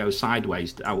can go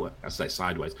sideways. I say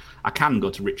sideways. I can go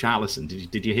to Richarlison.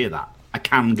 Did you hear that? I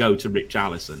can go to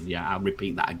Richarlison. Yeah, I'll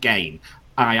repeat that again.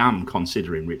 I am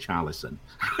considering Richarlison.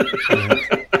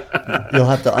 You'll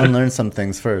have to unlearn some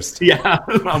things first. Yeah,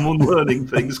 I'm unlearning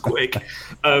things quick.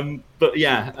 But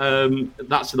yeah,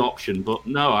 that's an option. But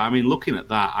no, I mean, looking at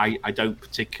that, I don't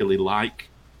particularly like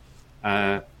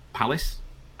Palace.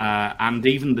 And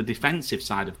even the defensive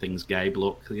side of things, Gabe,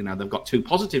 look, they've got 2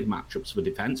 positive matchups for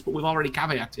defence, but we've already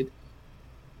caveated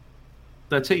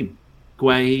their team.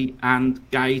 Gueye and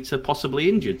Gait are possibly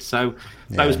injured. So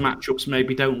those matchups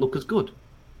maybe don't look as good.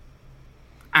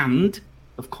 And,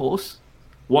 of course,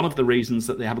 one of the reasons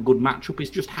that they have a good matchup is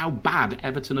just how bad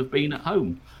Everton have been at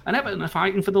home. And Everton are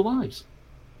fighting for their lives.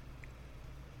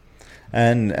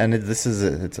 And this is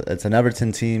it's an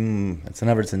Everton team. It's an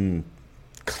Everton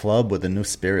club with a new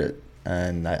spirit,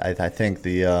 and I think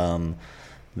the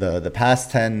the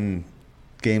past 10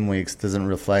 game weeks doesn't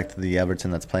reflect the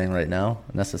Everton that's playing right now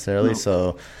necessarily. No.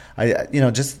 So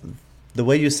just the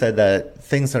way you said that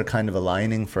things are kind of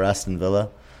aligning for Aston Villa,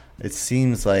 it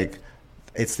seems like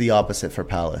it's the opposite for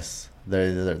Palace.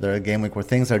 They're a game week where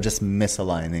things are just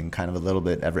misaligning kind of a little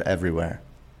bit everywhere.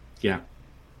 Yeah.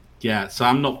 So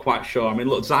I'm not quite sure. I mean,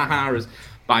 look, Zaha is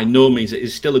by no means, it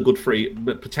is still a good free,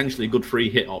 but potentially a good free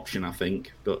hit option, I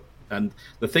think. And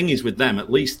the thing is with them, at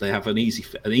least they have an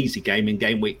easy game in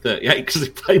game week 38 because they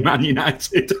play Man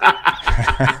United.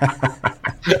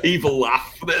 Evil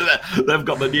laugh. They've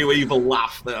got the new evil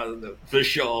laugh for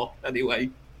sure. Anyway,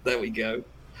 there we go.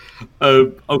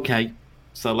 Okay,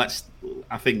 so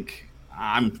I think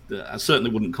I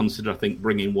certainly wouldn't consider,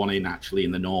 bringing one in actually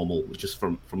in the normal, just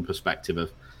from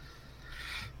perspective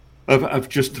of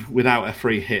just without a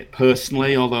free hit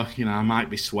personally. Although I might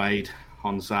be swayed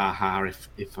on Zaha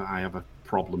if I have a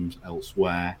problem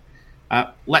elsewhere.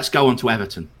 Let's go on to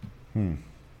Everton.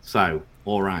 So,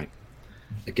 all right.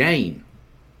 Again,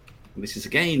 we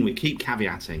keep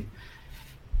caveating.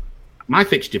 My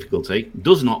fixture difficulty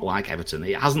does not like Everton.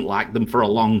 It hasn't liked them for a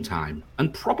long time,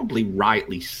 and probably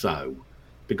rightly so,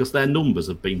 because their numbers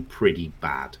have been pretty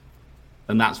bad.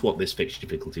 And that's what this fixture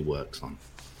difficulty works on.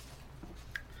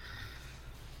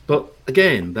 But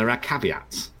again, there are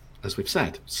caveats, as we've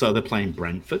said. So they're playing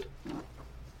Brentford,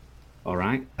 all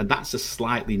right? And that's a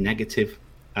slightly negative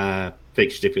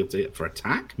fixture difficulty for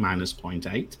attack, minus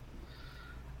 0.8.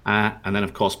 And then,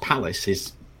 of course, Palace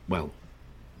is, well,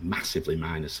 massively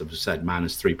minus, as I said,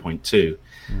 minus 3.2.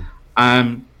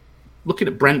 Looking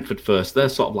at Brentford first, they're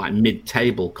sort of like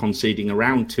mid-table, conceding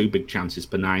around 2 big chances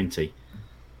per 90.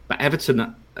 But Everton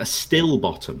are still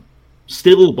bottom,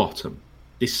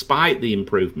 despite the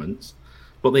improvements.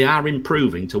 But they are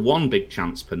improving to 1 big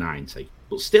chance per 90,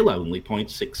 but still only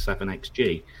 0.67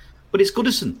 xG. But it's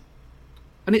Goodison,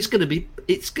 and it's going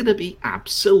to be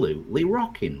absolutely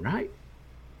rocking, right?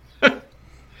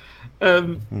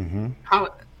 We've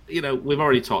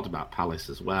already talked about Palace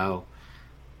as well.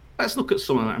 Let's look at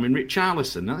some of that. I mean,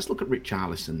 Richarlison. Let's look at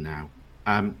Richarlison now.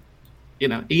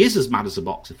 He is as mad as a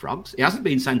box of frogs. He hasn't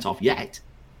been sent off yet.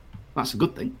 That's a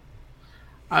good thing.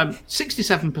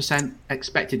 67%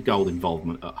 expected goal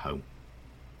involvement at home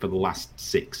for the last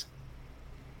 6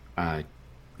 home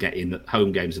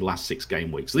games in the last 6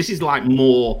 game weeks. So this is like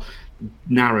more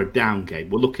narrowed down game.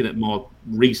 We're looking at more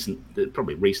recent,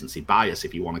 probably recency bias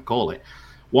if you want to call it.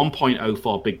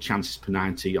 1.04 big chances per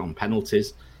 90 on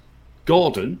penalties.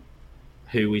 Gordon,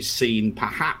 who is seen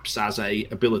perhaps as a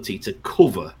ability to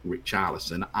cover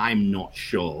Richarlison, I'm not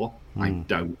sure. I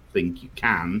don't think you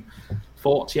can.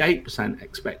 48%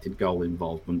 expected goal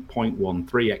involvement, 0.13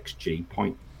 xG,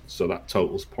 so that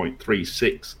totals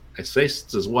 0.36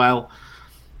 assists as well.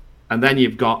 And then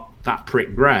you've got that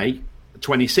prick Gray,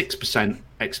 26%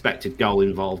 expected goal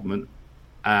involvement,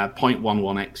 0.11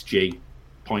 xG,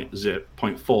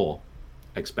 0.4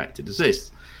 expected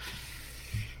assists.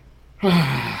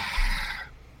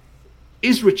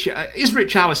 Is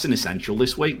Richarlison essential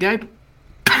this week, Gabe?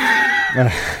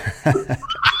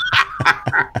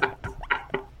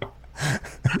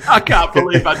 I can't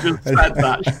believe I just said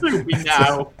that. Shoot me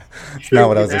now. It's not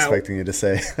what I was expecting you to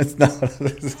say. It's not what I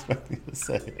was expecting you to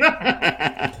say.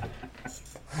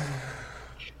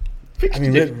 I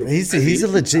mean, he's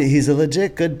a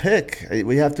legit good pick.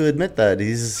 We have to admit that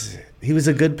he was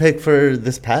a good pick for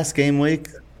this past game week.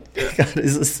 He got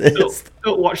his assist.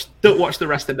 Don't watch the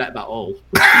rest of that at all.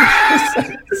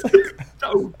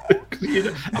 Don't.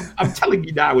 I'm telling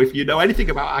you now, if you know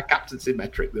anything about our captaincy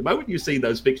metric, the moment you see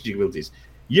those fixture difficulties,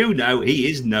 you know he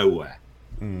is nowhere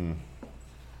in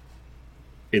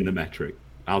the metric.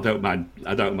 I don't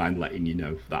mind letting you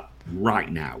know that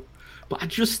right now. But I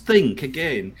just think,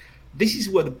 again, this is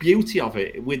where the beauty of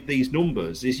it with these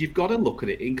numbers is you've got to look at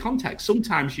it in context.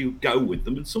 Sometimes you go with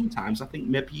them, and sometimes I think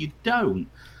maybe you don't.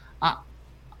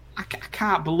 I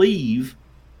can't believe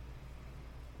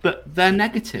that they're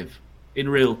negative in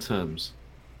real terms.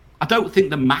 I don't think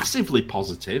they're massively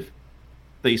positive,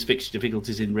 these fixture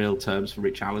difficulties in real terms for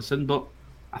Richarlison, but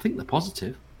I think they're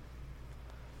positive.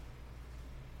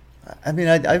 I mean,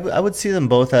 I would see them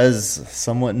both as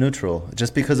somewhat neutral,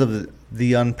 just because of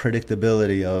the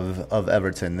unpredictability of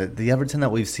Everton. The Everton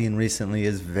that we've seen recently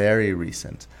is very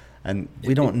recent, and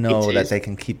we don't know that they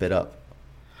can keep it up.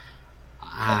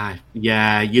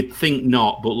 Yeah, you'd think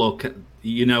not, but look,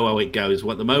 you know how it goes.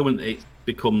 Well, at the moment, it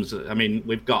becomes. I mean,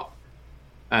 we've got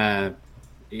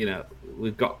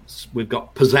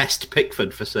possessed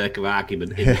Pickford for sake of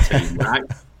argument in the team, right?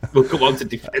 We'll come on to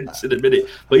defence in a minute,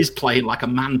 but he's playing like a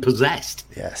man possessed.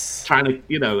 Yes, trying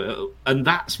to, and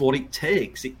that's what it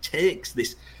takes. It takes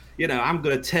this. I'm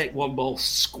going to take one ball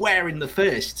square in the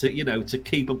face to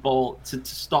keep a ball to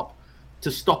stop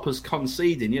us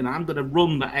conceding. I'm going to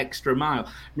run that extra mile.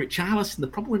 Richarlison, the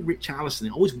problem with Richarlison,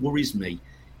 it always worries me,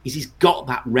 is he's got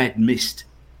that red mist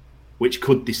which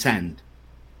could descend.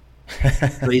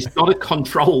 So he's got to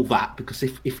control that, because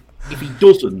if he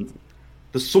doesn't,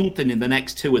 there's something in the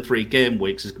next 2 or 3 game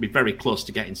weeks is going to be very close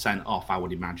to getting sent off, I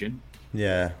would imagine.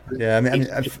 Yeah. I mean,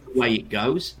 it's the way it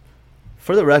goes.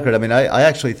 For the record, I mean, I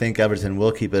actually think Everton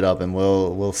will keep it up and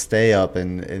will stay up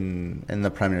in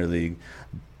the Premier League,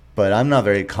 but I'm not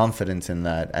very confident in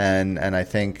that. And I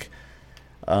think,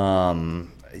 on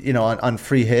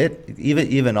free hit,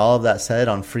 even all of that said,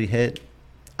 on free hit,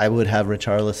 I would have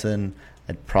Richarlison.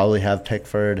 I'd probably have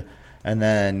Pickford. And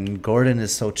then Gordon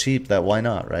is so cheap that why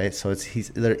not, right? So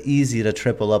they're easy to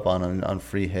triple up on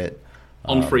free hit.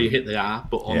 On free hit they are,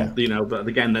 but but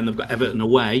again, then they've got Everton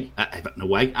away,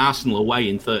 Arsenal away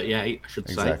in 38, I should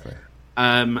say. Exactly.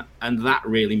 And that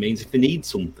really means if they need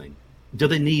something, do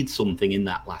they need something in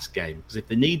that last game? Because if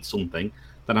they need something,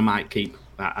 then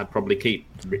I'd probably keep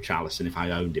Richarlison if I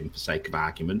owned him for sake of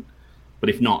argument. But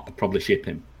if not, I'd probably ship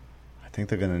him. I think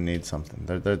they're going to need something.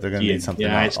 They're going to need something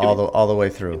all the way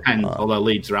through. Although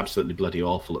Leeds are absolutely bloody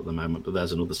awful at the moment, but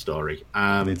there's another story.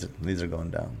 Leeds are going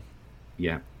down.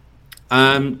 Yeah.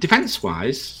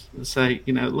 Defence-wise,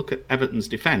 look at Everton's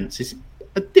defence. It's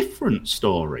a different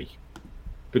story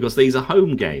because these are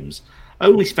home games.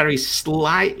 Only very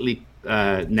slightly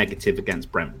negative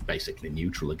against Brentford, basically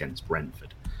neutral against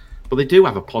Brentford. But they do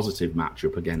have a positive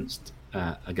matchup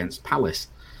against Palace.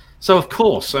 So, of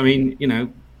course, I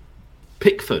mean,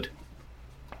 Pickford.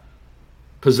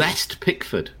 Possessed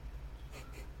Pickford.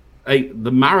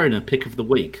 The Mariner pick of the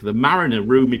week. The Mariner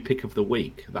Roomy pick of the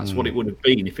week. That's what it would have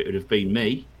been if it would have been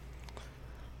me.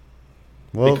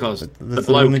 Well, because the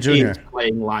bloke is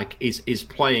playing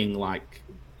like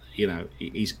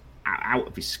he's out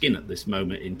of his skin at this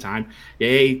moment in time. Yeah,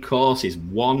 of course, he's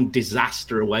one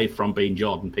disaster away from being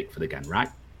Jordan Pickford again, right?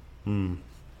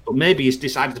 But maybe he's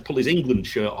decided to pull his England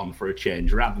shirt on for a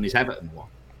change rather than his Everton one.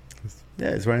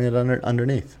 Yeah, he's wearing it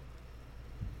underneath.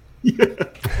 Yeah.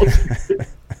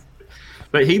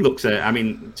 But he looks,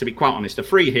 to be quite honest, a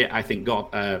free hit, I think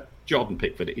Jordan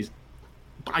Pickford is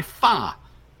by far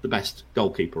the best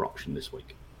goalkeeper option this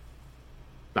week.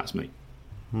 That's me.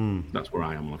 That's where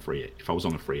I am on a free hit, if I was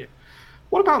on a free hit.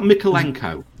 What about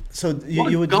Mikalenko? So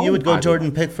you would go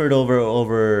Jordan Pickford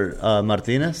over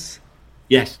Martinez?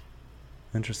 Yes.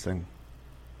 Interesting.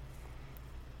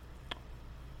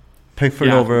 Pickford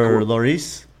over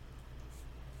Lloris?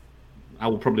 I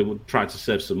will probably try to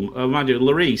save some. Mind you,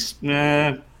 Lloris,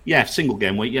 single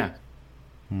game week, yeah.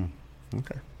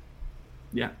 Okay.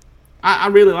 Yeah. I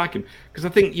really like him because I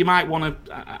think you might want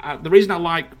to. The reason I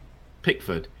like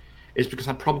Pickford is because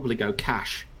I'd probably go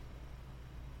cash.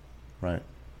 Right.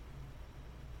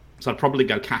 So I'd probably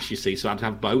go cash, you see. So I'd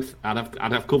have both. I'd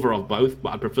have cover of both,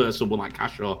 but I'd prefer someone like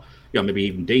Cash or maybe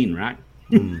even Dean, right?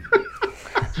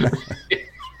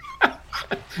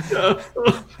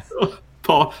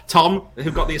 Poor Tom,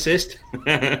 who got the assist.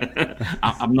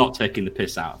 I'm not taking the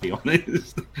piss out, to be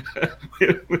honest.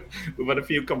 We've had a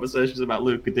few conversations about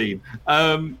Luka Dean.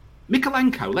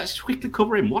 Mikalenko, let's quickly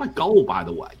cover him. What a goal, by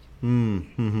the way.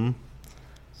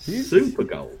 Super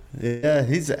goal. Yeah,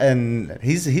 he's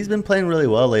been playing really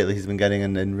well lately. He's been getting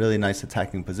in really nice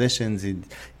attacking positions.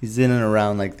 He's in and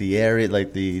around like the area,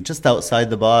 like the just outside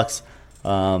the box.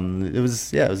 It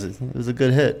was a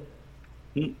good hit.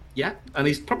 Yeah, and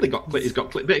he's got a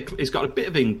bit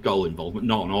of in-goal involvement,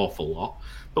 not an awful lot.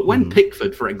 But when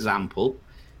Pickford, for example,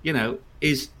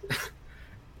 his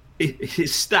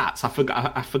stats, I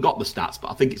forgot the stats,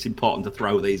 but I think it's important to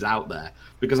throw these out there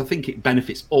because I think it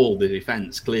benefits all the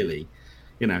defence. Clearly,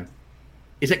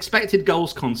 his expected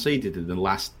goals conceded in the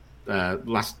last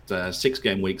 6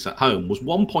 game weeks at home was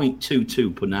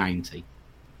 1.22 per 90.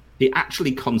 He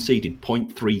actually conceded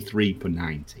 0.33 per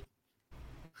 90.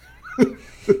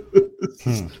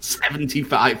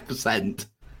 75%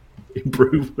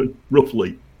 improvement,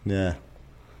 roughly. Yeah,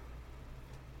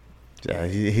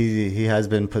 he has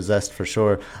been possessed for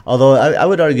sure. Although I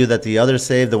would argue that the other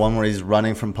save, the one where he's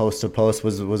running from post to post,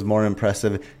 was more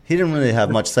impressive. He didn't really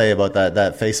have much say about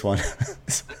that face one.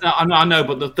 I know,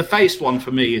 but the face one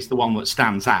for me is the one that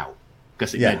stands out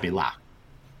because it made me laugh.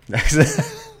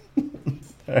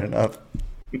 Fair enough.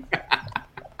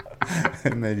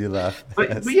 It made you laugh.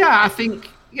 But yeah, I think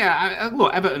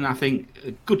look, Everton. I think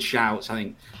good shouts. I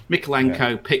think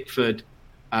Mikalenko, Pickford,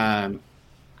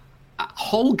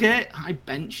 Holgate. I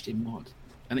benched him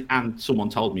and someone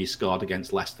told me he scored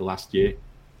against Leicester last year.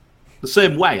 The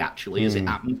same way actually as it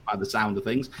happened by the sound of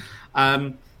things.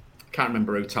 Can't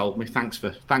remember who told me. Thanks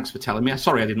for telling me.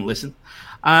 Sorry I didn't listen.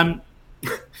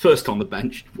 First on the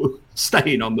bench,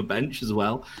 staying on the bench as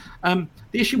well. The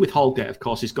issue with Holgate, of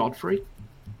course, is Godfrey.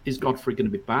 Is Godfrey going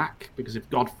to be back? Because if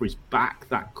Godfrey's back,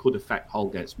 that could affect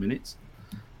Holgate's minutes.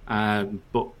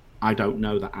 But I don't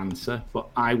know the answer. But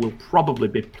I will probably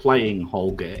be playing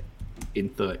Holgate in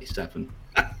 37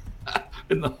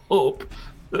 in the hope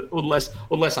that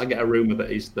unless I get a rumour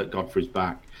that Godfrey's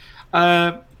back.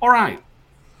 All right.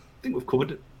 I think we've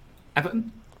covered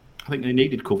Everton. I think they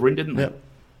needed covering, didn't they? Yep.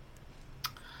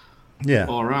 Yeah.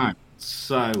 All right.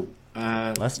 So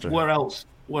Leicester. Where else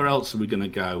are we going to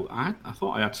go? I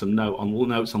thought I had some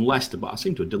notes on Leicester, but I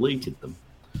seem to have deleted them.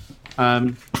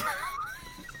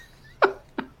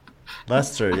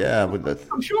 Leicester, yeah.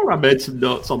 I'm sure I made some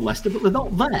notes on Leicester, but they're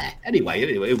not there.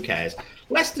 Anyway, who cares?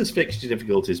 Leicester's fixture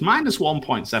difficulties,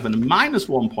 -1.7 and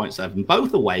 -1.7,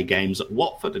 both away games at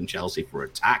Watford and Chelsea for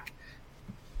attack.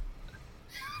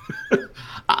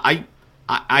 I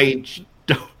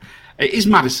don't. Is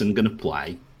Maddison going to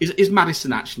play? Is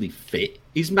Maddison actually fit?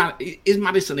 Is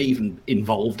Maddison even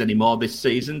involved anymore this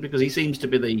season? Because he seems to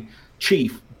be the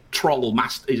chief troll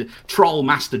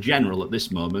master general at this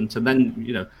moment, and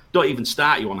then don't even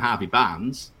start you on Harvey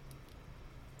Barnes.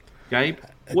 Gabe,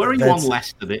 where are you on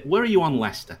Leicester? Where are you on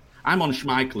Leicester? I'm on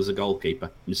Schmeichel as a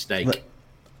goalkeeper. Mistake.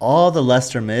 All the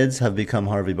Leicester mids have become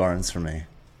Harvey Barnes for me.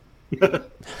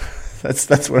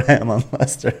 That's where I am on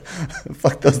Leicester.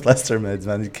 Fuck those Leicester mids,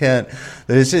 man. You can't.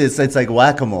 It's like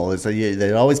whack-a-mole.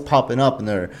 They're always popping up,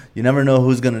 and you never know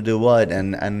who's going to do what.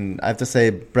 And I have to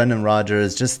say, Brendan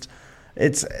Rodgers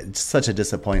it's such a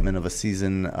disappointment of a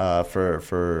season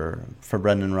for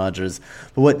Brendan Rodgers.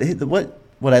 But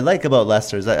what I like about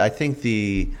Leicester is I think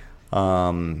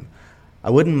I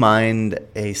wouldn't mind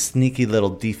a sneaky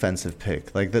little defensive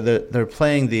pick. Like they're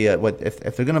playing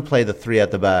if they're going to play the three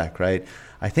at the back, right?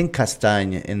 I think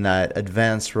Castagne in that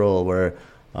advanced role where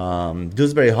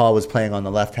Dewsbury Hall was playing on the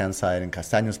left-hand side and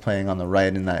Castagne was playing on the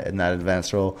right in that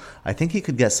advanced role. I think he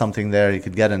could get something there. He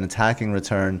could get an attacking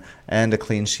return and a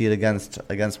clean sheet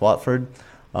against Watford.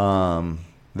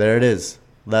 There it is.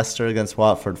 Leicester against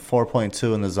Watford,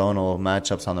 4.2 in the zonal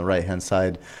matchups on the right-hand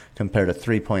side compared to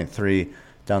 3.3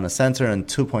 down the center and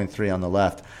 2.3 on the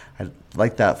left. I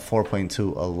like that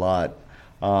 4.2 a lot.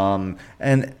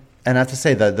 And I have to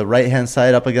say that the right-hand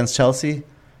side up against Chelsea,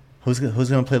 who's going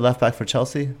to play left back for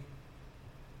Chelsea?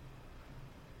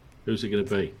 Who's it going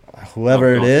to be?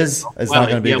 Whoever it is, it's not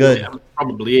going to be good. Well, it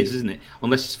probably is, isn't it?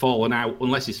 Unless he's fallen out.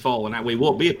 We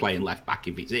won't be playing left back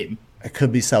if it's him. It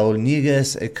could be Saúl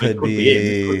Ñíguez. It could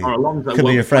be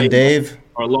your friend Dave.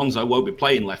 Or Alonso won't be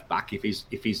playing left back if he's.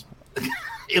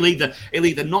 He'll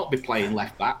either not be playing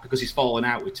left back because he's fallen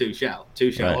out with Tuchel,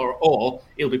 right. or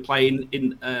he'll be playing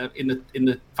in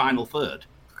the final third.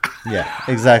 Yeah,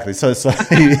 exactly. So so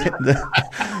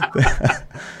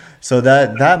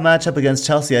that matchup against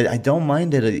Chelsea, I don't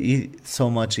mind it so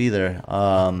much either.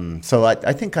 So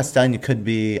I think Castagne could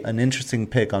be an interesting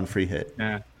pick on free hit.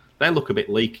 Yeah, they look a bit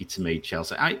leaky to me,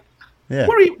 Chelsea. Yeah.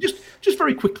 Where are you, just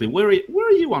very quickly? Where are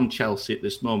you on Chelsea at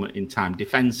this moment in time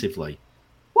defensively?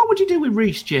 What would you do with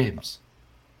Reece James?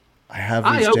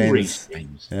 I own Reece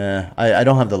James. Yeah, I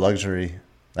don't have the luxury.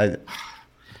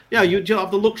 Yeah, you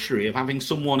have the luxury of having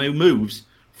someone who moves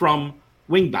from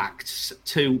wing back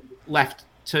to left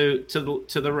to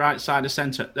the right side of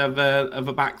centre of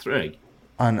a back three.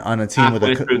 On a team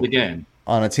through the game.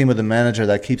 On a team with a manager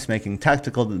that keeps making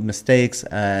tactical mistakes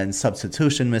and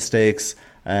substitution mistakes,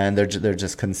 and they're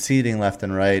just conceding left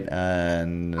and right,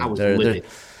 and they're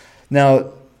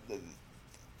now.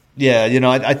 Yeah,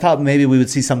 I thought maybe we would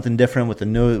see something different with the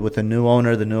new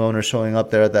owner showing up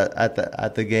there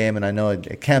at the game, and I know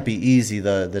it can't be easy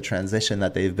the transition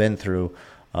that they've been through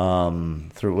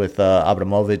with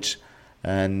Abramovich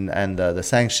and the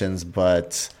sanctions,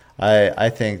 but I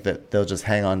think that they'll just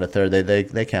hang on to third.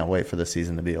 They can't wait for the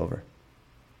season to be over.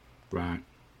 Right.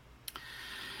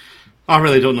 I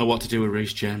really don't know what to do with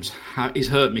Reece James. He's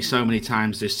hurt me so many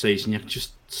times this season. You can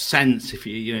just sense if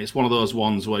it's one of those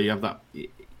ones where you have that.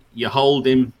 You hold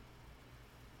him,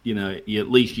 at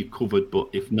least you're covered. But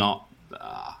if not,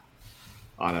 I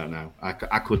don't know.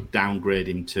 I could downgrade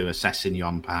him to a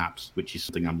Sessegnon, perhaps, which is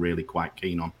something I'm really quite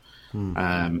keen on,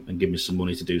 and give me some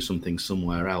money to do something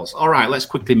somewhere else. All right, let's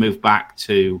quickly move back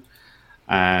to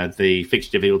the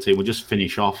fixture difficulty. We'll just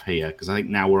finish off here because I think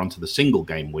now we're on to the single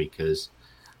game weekers.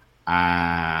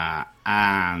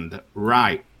 And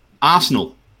right,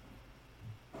 Arsenal.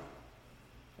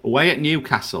 Away at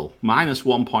Newcastle,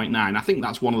 -1.9. I think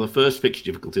that's one of the first fixture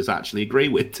difficulties I actually agree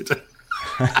with today.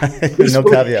 No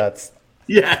caveats.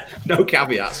 Yeah, no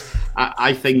caveats.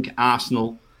 I think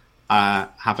Arsenal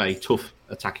have a tough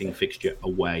attacking fixture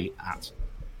away at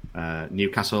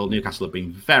Newcastle. Newcastle have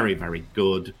been very, very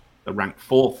good. They're ranked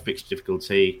 4th fixture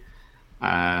difficulty,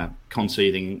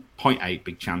 conceding 0.8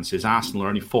 big chances. Arsenal are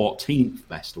only 14th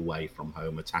best away from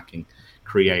home attacking,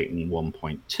 creating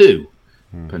 1.2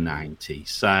 per 90.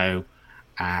 So,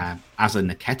 as a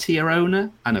Nketiah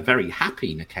owner, and a very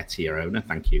happy Nketiah owner,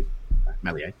 thank you,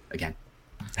 Melier, again,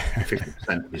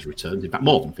 50% of his returns, in fact,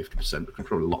 more than 50%, because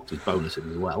probably locked his bonus in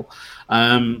as well.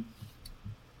 I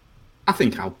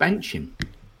think I'll bench him.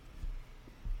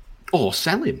 Or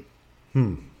sell him.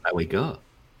 There we go.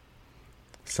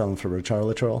 Sell him for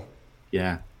Richarlison.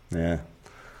 Yeah.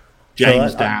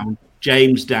 James down,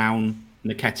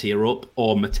 Nketiah up,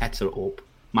 or Mateta up.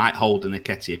 Might hold a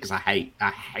Nketiah because I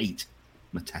hate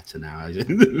Mateta now.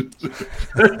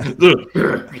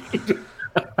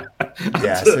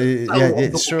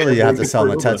 Surely you have to sell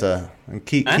Mateta and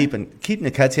keep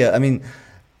Nketiah. I mean,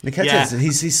 Nketiah,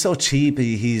 he's so cheap.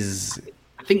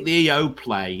 I think the EO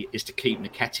play is to keep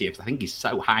Nketiah because I think he's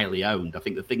so highly owned. I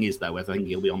think the thing is, though, I think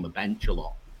he'll be on the bench a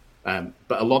lot.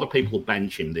 But a lot of people will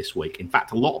bench him this week. In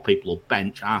fact, a lot of people will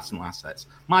bench Arsenal assets.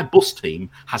 My bus team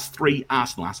has 3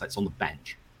 Arsenal assets on the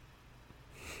bench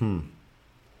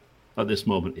at this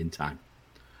moment in time.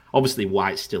 Obviously,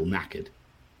 White's still knackered,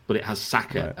 but it has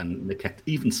Saka and Nketiah,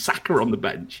 even Saka on the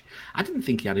bench. I didn't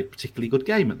think he had a particularly good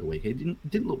game at the week. He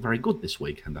didn't look very good this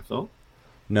weekend, I thought.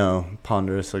 No,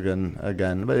 ponderous again,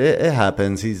 but it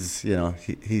happens. He's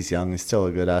he's young. He's still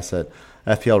a good asset.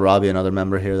 FPL Robbie, another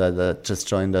member here that just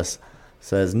joined us,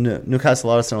 says Newcastle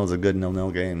Arsenal is a good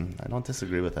 0-0 game. I don't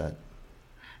disagree with that.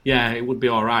 Yeah, it would be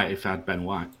all right if I had Ben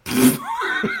White,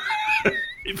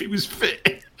 if he was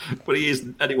fit, but he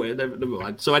isn't. Anyway, never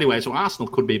mind. So Arsenal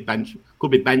could be bench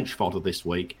fodder this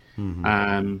week.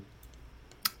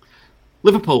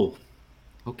 Liverpool,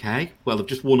 okay. Well, they've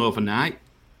just won overnight.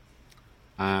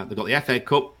 They've got the FA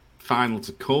Cup final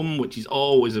to come, which is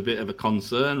always a bit of a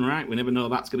concern, right? We never know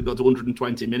that's going to go to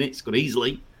 120 minutes. Could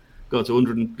easily go to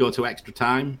 100 and go to extra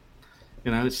time.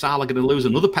 Is Salah going to lose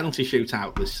another penalty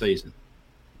shootout this season?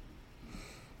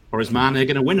 Or is Mane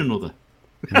going to win another?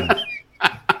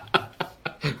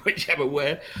 Whichever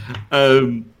way.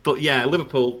 But yeah,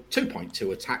 Liverpool,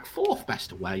 2.2 attack, 4th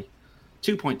best away,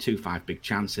 2.25 big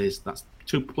chances. That's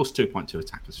plus 2.2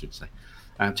 attack, I should say.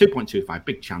 2.25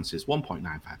 big chances,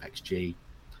 1.95 XG.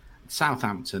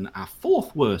 Southampton are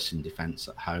 4th worst in defence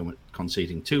at home,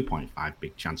 conceding 2.5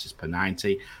 big chances per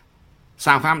 90.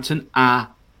 Southampton are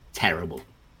terrible.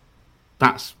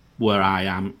 That's where I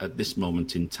am at this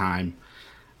moment in time.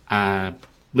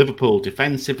 Liverpool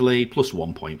defensively, plus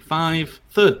 1.5.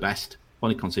 3rd best,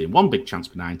 only conceding 1 big chance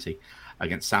per 90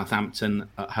 against Southampton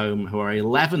at home, who are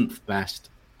 11th best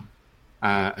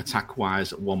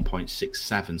attack-wise at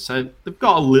 1.67. So they've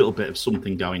got a little bit of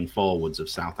something going forwards of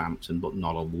Southampton, but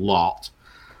not a lot.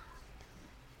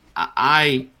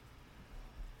 I'm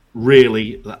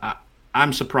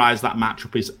surprised that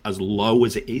matchup is as low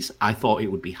as it is. I thought it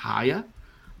would be higher.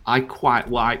 I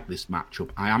quite like this matchup.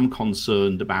 I am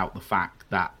concerned about the fact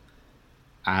that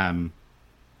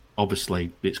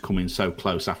obviously it's coming so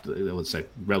close after, I would say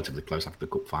relatively close after the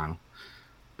cup final.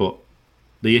 But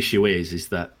the issue is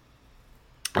that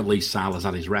at least Salah's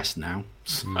had his rest now.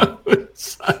 So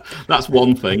that's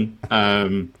one thing,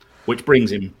 which brings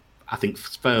him, I think,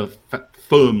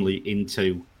 firmly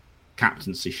into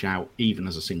captaincy shout, even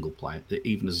as a single player,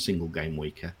 even as a single game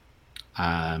weeker.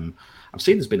 I've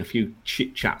seen there's been a few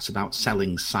chit chats about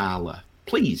selling Salah.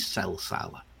 Please sell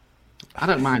Salah. I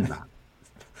don't mind that.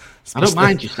 I don't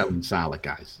mind you selling Salah,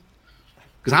 guys,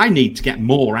 because I need to get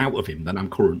more out of him than I'm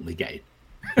currently getting.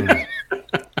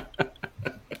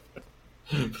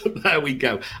 But there we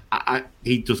go.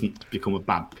 He doesn't become a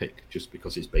bad pick just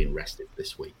because he's being rested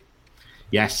this week.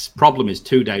 Yes, problem is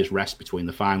 2 days rest between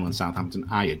the final and Southampton.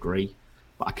 I agree,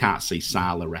 but I can't see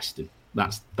Salah resting.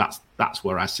 That's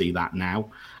where I see that now.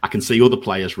 I can see other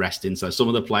players resting. So some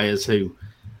of the players who,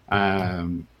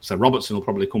 so Robertson will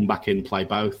probably come back in and play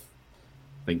both.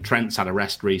 I think Trent's had a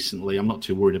rest recently. I'm not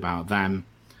too worried about them.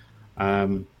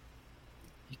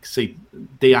 You can see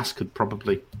Diaz could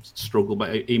probably struggle,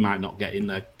 but he might not get in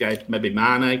there. Maybe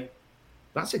Mane.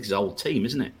 That's his old team,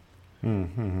 isn't it?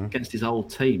 Mm-hmm. Against his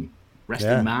old team.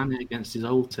 Resting Mane against his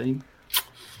old team.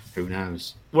 Who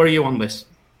knows? Where are you on this?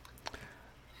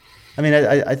 I mean,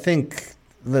 I think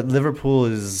that Liverpool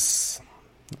is...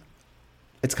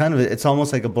 It's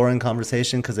almost like a boring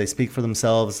conversation because they speak for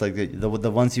themselves. Like the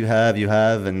ones you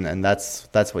have, and that's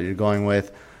what you're going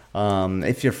with.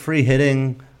 If you're free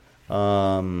hitting...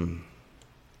 I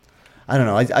don't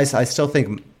know. I still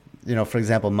think For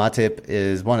example, Matip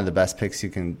is one of the best picks you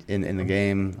can in the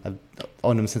game. I've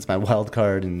owned him since my wild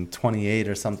card in 28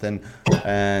 or something,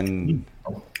 and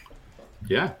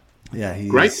yeah, he's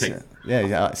great pick.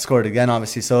 Scored again,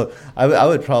 obviously. So I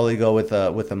would probably go with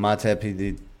the Matip.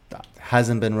 He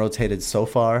hasn't been rotated so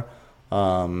far,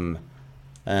 and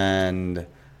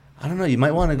I don't know. You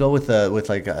might want to go with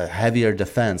like a heavier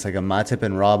defense, like a Matip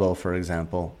and Robbo, for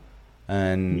example,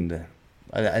 and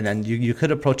you could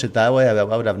approach it that way. I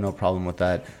would have no problem with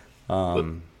that. But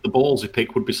the ballsy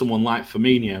pick would be someone like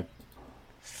Firmino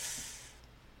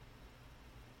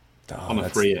on a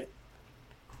free hit.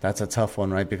 That's a tough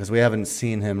one, right? Because we haven't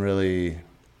seen him really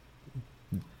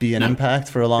be an impact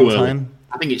for a long time.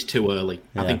 I think it's too early.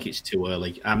 Yeah. I think it's too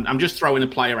early. I'm just throwing a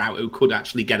player out who could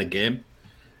actually get a game,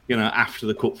 after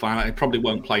the cup final. He probably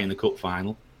won't play in the cup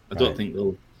final. I don't think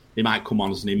he might come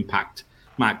on as an impact.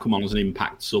 Might come on as an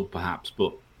impact sub, perhaps,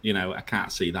 but I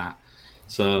can't see that.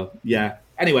 So yeah.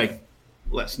 Anyway,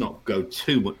 let's not go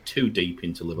too deep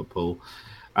into Liverpool.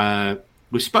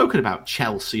 We've spoken about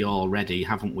Chelsea already,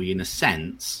 haven't we? In a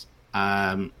sense,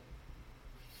 I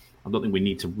don't think we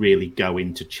need to really go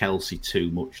into Chelsea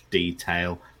too much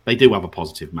detail. They do have a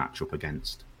positive matchup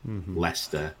against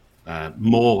Leicester,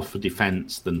 more for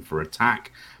defence than for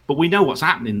attack. But we know what's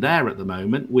happening there at the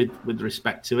moment with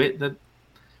respect to it. That,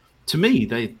 to me,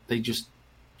 they just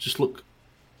look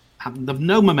they've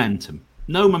no momentum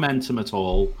at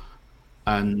all,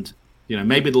 and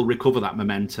maybe they'll recover that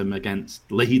momentum against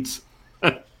Leeds,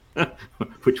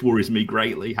 which worries me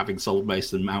greatly, having sold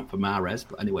Mason Mount for Mahrez.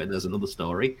 But anyway, there's another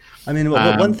story. I mean,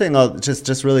 one thing I'll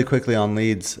just really quickly on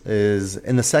Leeds is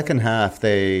in the second half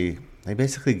they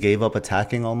basically gave up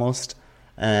attacking almost,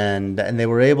 and they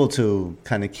were able to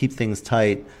kind of keep things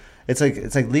tight. It's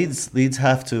like Leeds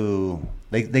have to.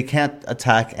 They can't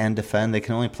attack and defend. They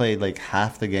can only play like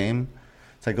half the game.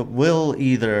 It's like we'll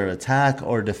either attack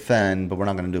or defend, but we're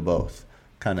not going to do both,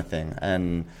 kind of thing.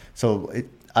 And so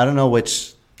I don't know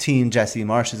which team Jesse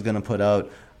Marsch is going to put out.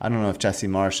 I don't know if Jesse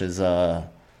Marsch is, how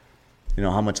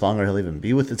much longer he'll even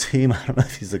be with the team. I don't know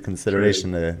if he's a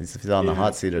consideration. If he's on the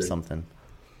hot seat or something.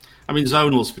 I mean,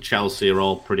 zonals for Chelsea are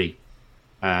all pretty.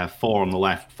 4 on the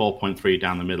left, 4.3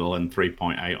 down the middle, and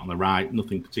 3.8 on the right.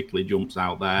 Nothing particularly jumps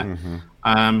out there.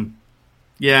 I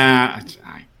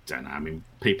don't know. I mean,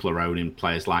 people are owning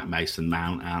players like Mason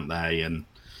Mount, aren't they? And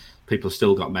people have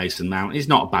still got Mason Mount. He's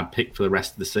not a bad pick for the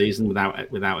rest of the season,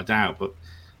 without a doubt. But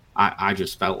I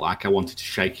just felt like I wanted to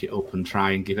shake it up and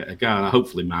try and give it a go. And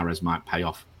hopefully, Mahrez might pay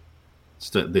off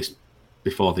this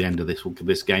before the end of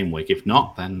this game week. If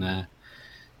not, then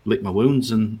lick my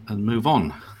wounds and move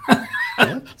on.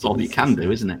 That's all you can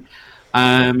do, isn't it?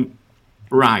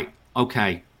 Right.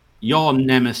 Okay. Your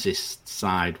nemesis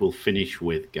side will finish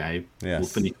with, Gabe. Yes. We'll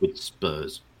finish with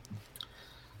Spurs.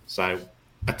 So,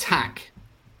 attack.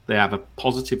 They have a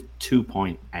positive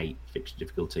 2.8 fixture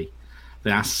difficulty.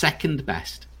 They are second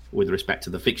best with respect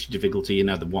to the fixture difficulty,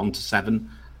 the 1 to 7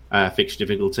 fixture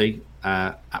difficulty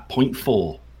at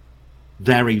 0.4.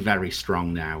 Very, very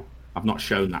strong now. I've not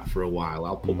shown that for a while.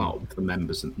 I'll put that up for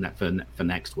members for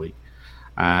next week.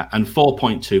 And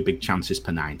 4.2 big chances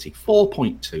per 90.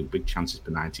 4.2 big chances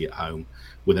per 90 at home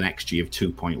with an XG of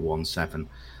 2.17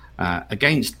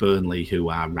 against Burnley, who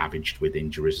are ravaged with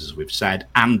injuries, as we've said,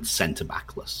 and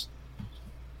centre-backless,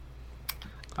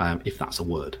 if that's a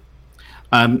word.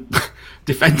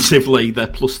 Defensively, they're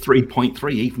plus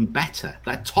 3.3, even better.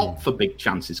 They're top for big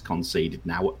chances conceded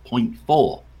now at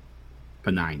 0.4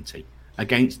 per 90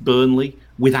 against Burnley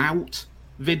without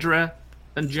Vidra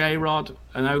and J-Rod,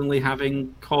 and only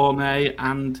having Cornet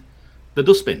and the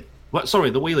dustbin. The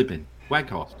wheelie bin.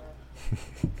 Weghorst.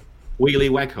 Wheelie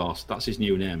Weghorst. That's his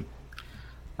new name.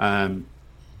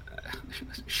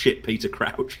 Shit Peter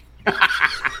Crouch.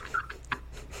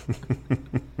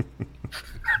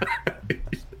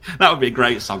 That would be a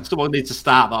great song. Someone needs to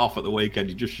start that off at the weekend.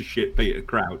 You just shit Peter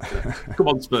Crouch. Come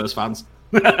on, Spurs fans.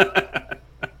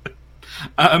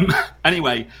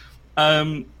 Anyway,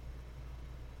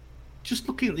 just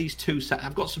looking at these two sets,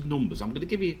 I've got some numbers. I'm going to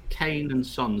give you Kane and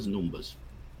Son's numbers.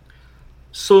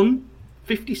 Son,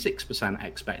 56%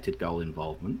 expected goal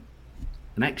involvement,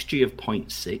 an XG of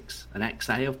 0.6, an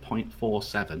XA of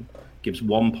 0.47, gives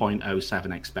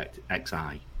 1.07 expected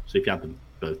XI. So if you add them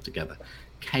both together.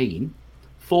 Kane,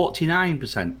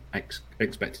 49%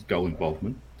 expected goal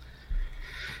involvement,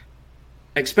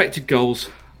 expected goals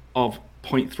of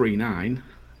 0.39,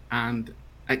 and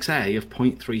XA of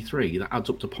 0.33. That adds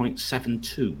up to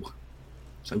 0.72.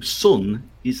 So Son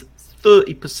is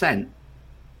 30%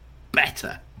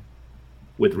 better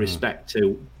with respect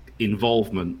to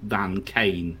involvement than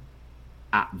Kane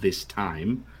at this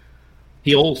time.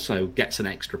 He also gets an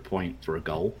extra point for a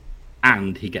goal,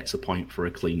 and he gets a point for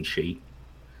a clean sheet.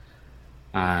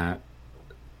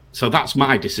 So that's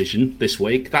my decision this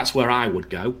week. That's where I would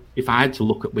go. If I had to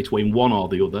look at between one or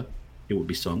the other, it would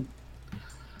be Son.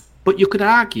 But you could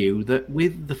argue that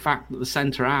with the fact that the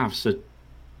centre halves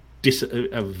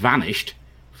have vanished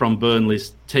from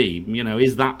Burnley's team,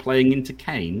 is that playing into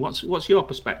Kane? What's your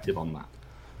perspective on that?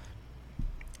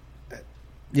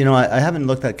 I haven't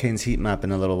looked at Kane's heat map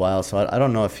in a little while, so I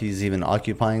don't know if he's even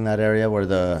occupying that area where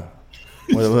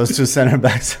those two center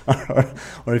backs are,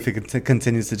 or if he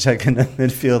continues to check in the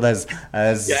midfield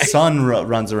as Son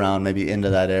runs around maybe into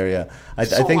that area. I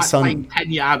think Son playing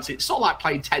 10 yards. It's sort of like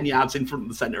playing 10 yards in front of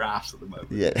the centre halves at the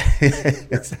moment. Yeah,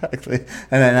 exactly.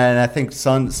 And I think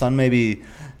Son maybe.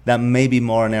 That may be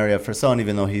more an area for Son,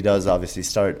 even though he does obviously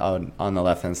start on the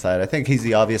left-hand side. I think he's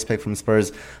the obvious pick from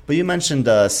Spurs. But you mentioned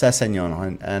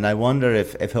Sessegnon, and I wonder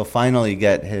if he'll finally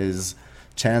get his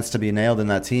chance to be nailed in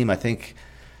that team. I think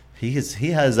he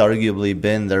has arguably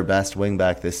been their best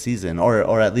wing-back this season,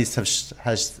 or at least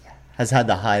has had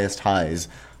the highest highs.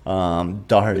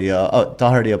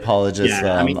 Doherty apologists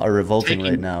are revolting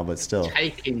right now, but still.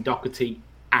 Taking Doherty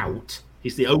out,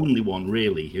 he's the only one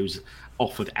really who's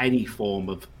offered any form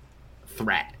of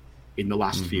threat in the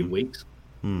last few weeks,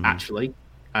 actually,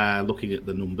 looking at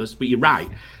the numbers. But you're right,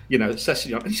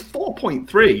 Sessegnon, he's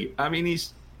 4.3. I mean,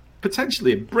 he's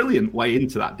potentially a brilliant way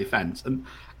into that defence. And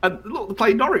look, they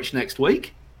play Norwich next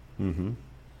week. No,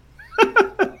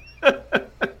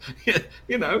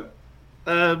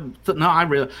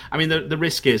 the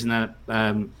risk is,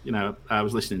 I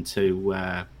was listening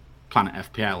to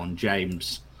Planet FPL and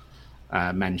James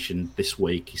mentioned this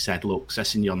week. He said, look,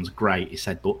 Sessegnon's great. He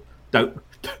said, but don't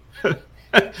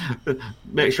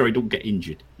make sure he don't get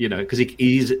injured, because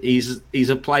he's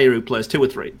a player who plays two or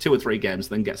three games,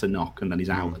 then gets a knock, and then he's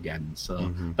out again.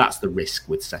 So that's the risk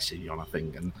with Sessegnon, I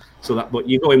think. And so but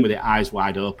you go in with it eyes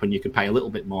wide open. You can pay a little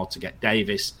bit more to get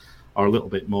Davis, or a little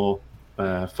bit more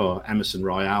for Emerson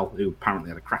Royale, who apparently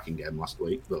had a cracking game last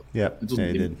week. But he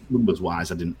did. Numbers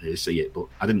wise, I didn't really see it, but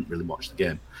I didn't really watch the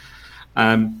game.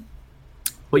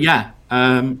 But yeah,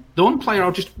 the one player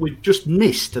we've just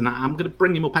missed, and I'm going to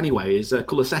bring him up anyway, is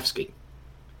Kulusevski.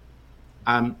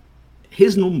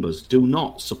 His numbers do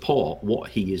not support what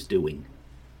he is doing.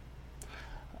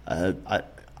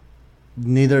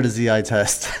 Neither does the eye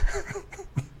test.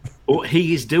 But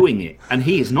he is doing it, and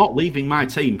he is not leaving my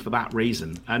team for that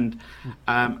reason. And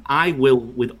I will,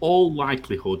 with all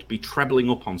likelihood, be trebling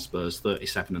up on Spurs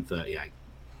 37 and 38.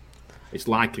 It's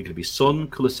likely going to be Son,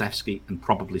 Kulusevski, and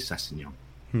probably Sessegnon.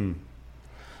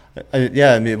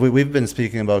 I mean, we've been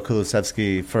speaking about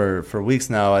Kulusevski for weeks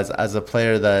now as a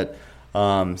player that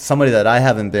somebody that I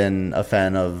haven't been a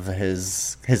fan of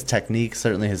his technique,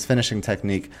 certainly his finishing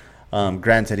technique.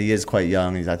 Granted, he is quite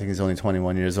young. I think he's only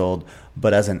 21 years old.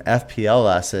 But as an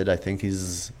FPL asset, I think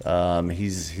he's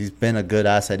been a good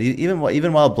asset. Even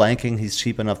while blanking, he's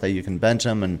cheap enough that you can bench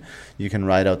him and you can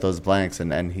ride out those blanks.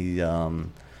 And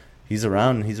he's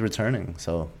around and he's returning.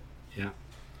 So yeah.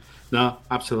 No,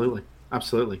 absolutely.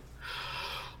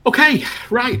 Okay,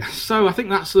 right. So I think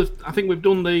we've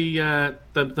done the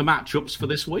matchups for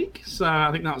this week. So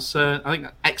I think that's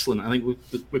excellent. I think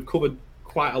we've covered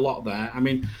quite a lot there. I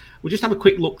mean, we'll just have a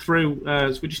quick look through.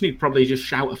 So we just need to probably just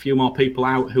shout a few more people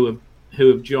out who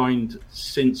have joined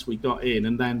since we got in,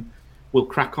 and then we'll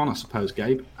crack on, I suppose,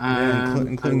 Gabe.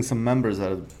 Including some members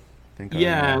that I think.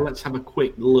 Yeah, let's have a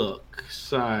quick look.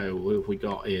 So who have we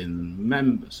got in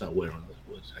members? So we're on.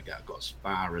 I've got as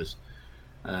far as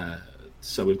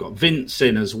so we've got Vince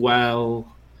in as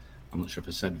well. I'm not sure if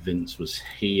I said Vince was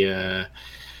here.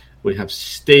 We have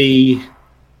Steve,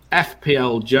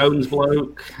 FPL Jones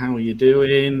bloke. How are you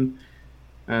doing?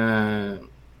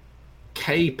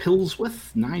 K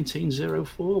Pillsworth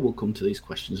 1904. We'll come to these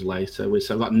questions later. We've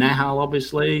got Nehal,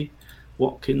 obviously.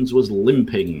 Watkins was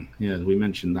limping. Yeah, we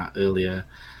mentioned that earlier.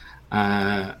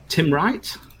 Tim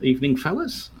Wright. Evening,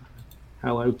 fellas.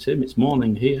 Hello, Tim. It's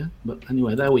morning here. But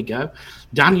anyway, there we go.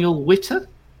 Daniel Witter.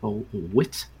 Or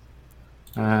Witt.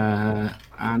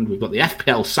 And we've got the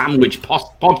FPL Sandwich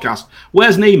podcast.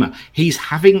 Where's Nima? He's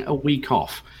having a week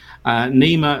off.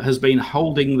 Nima has been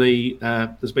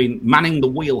has been manning the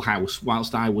wheelhouse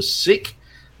whilst I was sick,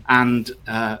 and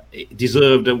it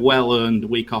deserved a well-earned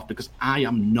week off because I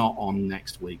am not on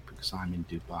next week because I'm in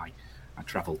Dubai. I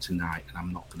travel tonight and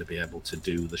I'm not going to be able to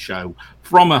do the show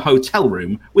from a hotel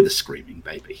room with a screaming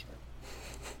baby.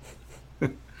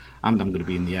 And I'm going to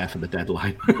be in the air for the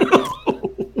deadline.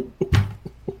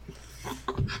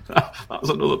 That's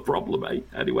another problem, eh?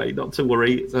 Anyway, not to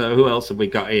worry. So who else have we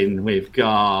got in? We've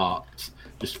got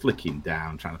just flicking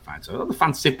down, trying to find the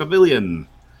Fantasy Pavilion.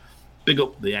 Big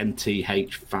up the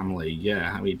NTH family.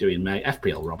 Yeah, how are you doing, mate?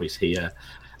 FPL Robbie's here.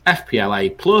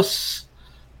 FPLA Plus.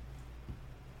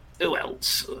 Who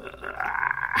else?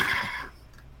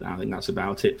 I think that's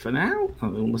about it for now.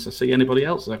 Unless I see anybody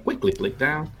else, I quickly flick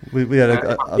down. We had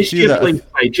a few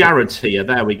that... Jared's here.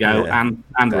 There we go. Yeah.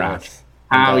 And Raj.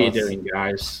 How are you doing,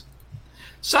 guys?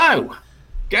 So,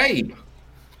 Gabe,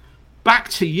 back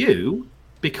to you,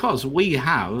 because we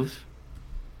have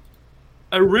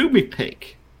a Roomy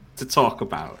pick to talk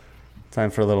about.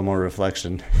 Time for a little more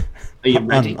reflection. Are you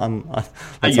ready? Are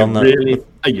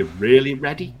you really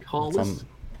ready, callers?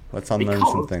 Let's unlearn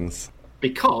some things.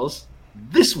 Because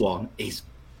this one is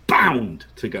bound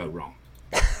to go wrong.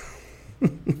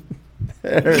 There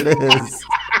it is.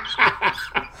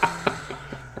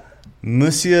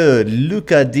 Monsieur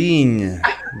Lucadine,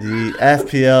 the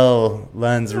FPL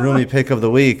Lens Roomy pick of the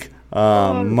week.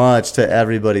 Much to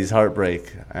everybody's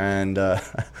heartbreak. And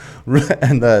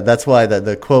that's why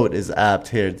the quote is apt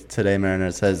here today, Mariner.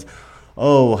 It says,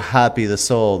 "Oh, happy the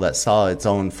soul that saw its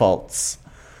own faults."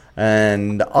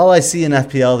 And all I see in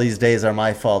FPL these days are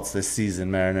my faults this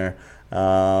season, Mariner.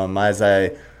 As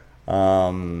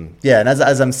I'm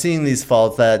seeing these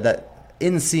faults, that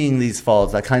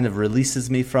kind of releases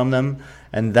me from them,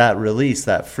 and that release,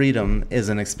 that freedom, is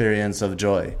an experience of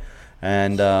joy.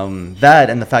 And that,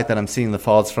 and the fact that I'm seeing the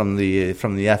faults from the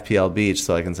FPL beach,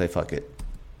 so I can say fuck it.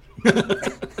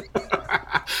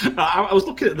 I was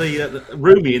looking at the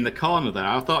Roomy in the corner there.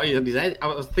 I thought he had his head. I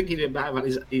was thinking about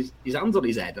his hands on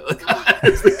his head.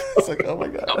 It's like, oh my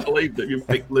god! I can't believe that you've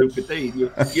picked Luca Dean.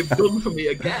 You've done for me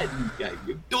again, Gabe.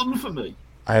 You've done for me.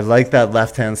 I like that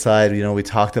left-hand side. We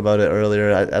talked about it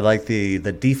earlier. I like the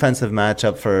defensive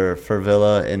matchup for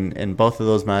Villa in both of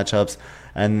those matchups,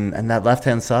 and that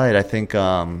left-hand side, I think,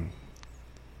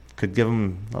 could give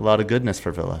them a lot of goodness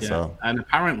for Villa. Yeah. So, and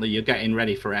apparently you're getting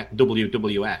ready for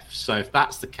WWF. So if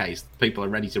that's the case, people are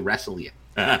ready to wrestle you.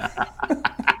 I'm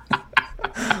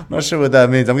not sure what that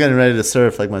means. I'm getting ready to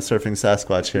surf, like my surfing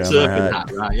Sasquatch here. Surfing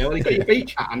hat, right? Yeah, well, you got your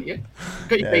beach hat, haven't you? You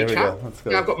got your beach hat.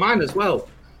 Yeah, I've got mine as well.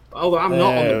 Oh, I'm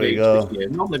not on the beach this year.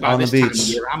 Normally by this time of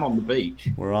year, I'm on the beach.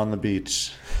 We're on the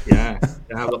beach. Yeah,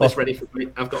 I've got this ready for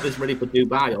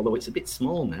Dubai, although it's a bit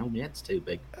small now. My head's too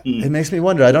big. It makes me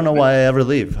wonder. I don't know why I ever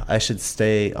leave. I should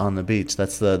stay on the beach.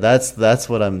 That's the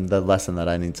lesson that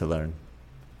I need to learn.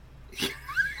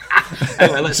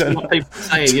 Anyway, let's see what people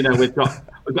are saying. We've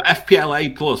got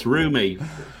FPLA Plus, Roomy,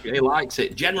 he likes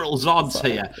it. General Zod's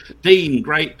here. Dean,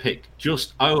 great pick.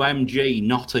 Just OMG,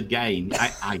 not again.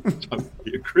 I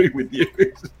totally agree with you.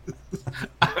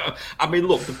 I mean,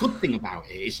 look, the good thing about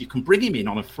it is you can bring him in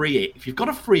on a free hit. If you've got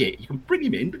a free hit, you can bring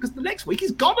him in because the next week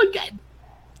he's gone again.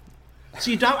 So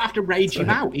you don't have to rage him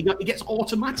out. He gets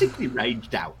automatically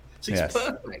raged out. So it's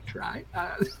perfect, right?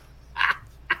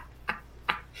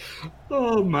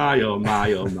 Oh my, oh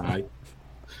my, oh my.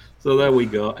 So there we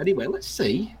go. Anyway, let's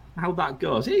see how that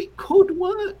goes. It could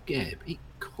work, Gabe. It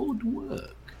could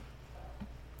work.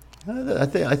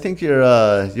 I think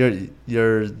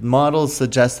your models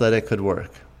suggest that it could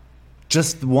work.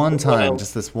 Just one time,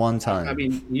 just this one time. I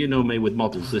mean, you know me with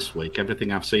models this week.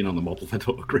 Everything I've seen on the models, I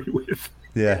don't agree with.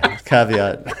 Yeah,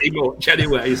 caveat. Pretty much,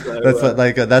 anyway. So,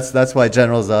 that's why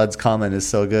General Zod's comment is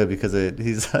so good, because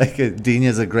he's like,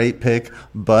 Dina's a great pick,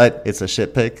 but it's a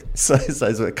shit pick. So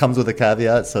it comes with a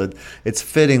caveat. So it's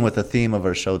fitting with the theme of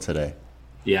our show today.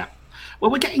 Yeah.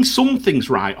 Well, we're getting some things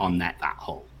right on that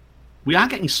whole. We are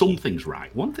getting some things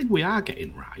right. One thing we are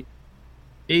getting right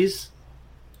is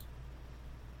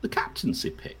the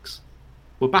captaincy picks.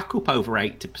 We're back up over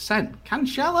 80%.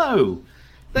 Cancelo.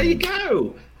 There you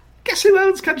go. Guess who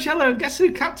owns Cancelo? Guess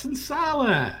who captains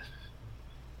Salah?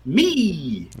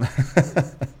 Me.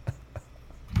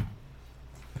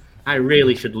 I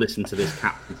really should listen to this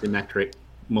captaincy metric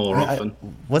more often.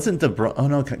 Wasn't De Bruyne? Oh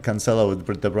no, Cancelo.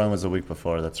 De Bruyne was the week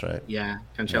before. That's right. Yeah,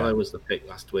 Cancelo was the pick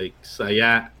last week. So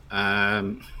yeah.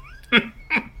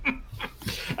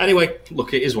 Anyway,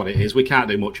 look, it is what it is. We can't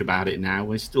do much about it now.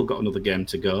 We've still got another game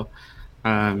to go.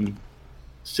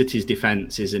 City's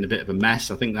defence is in a bit of a mess.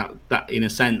 I think that in a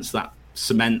sense, that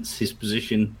cements his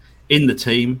position in the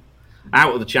team,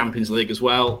 out of the Champions League as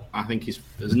well. I think he's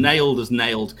as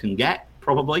nailed can get,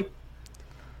 probably.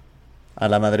 A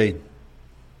la Madrid.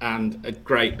 And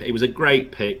it was a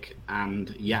great pick.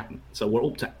 And yeah, so we're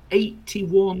up to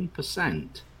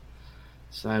 81%.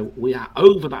 So we are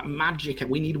over that magic.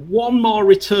 We need one more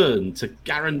return to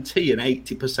guarantee an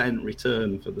 80%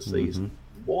 return for the season.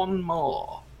 Mm-hmm. One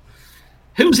more.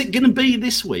 Who's it going to be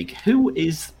this week? Who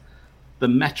is the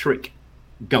metric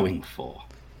going for?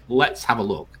 Let's have a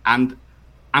look. And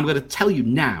I'm going to tell you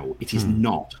now, it is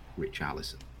not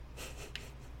Richarlison.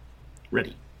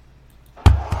 Ready?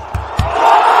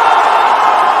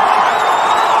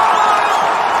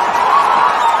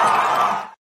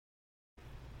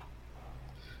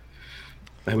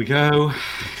 There we go.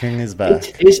 The king is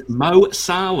back. It is Mo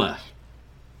Salah.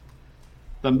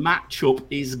 The matchup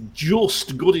is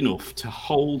just good enough to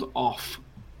hold off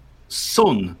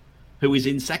Son, who is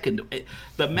in second.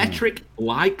 The metric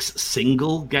likes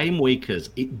single game weekers.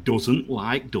 It doesn't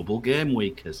like double game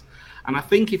weekers. And I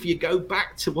think if you go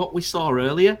back to what we saw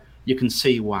earlier, you can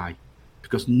see why.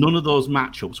 Because none of those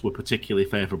matchups were particularly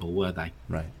favourable, were they?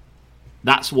 Right.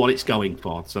 That's what it's going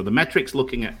for. So the metric's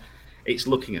looking at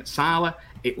Salah.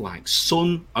 It likes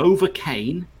Son over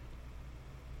Kane.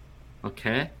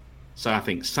 Okay. So I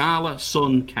think Salah,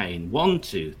 Son, Kane. 1,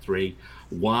 2, 3.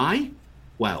 Why?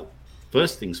 Well,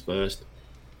 first things first.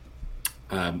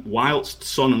 Whilst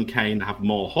Son and Kane have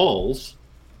more hauls,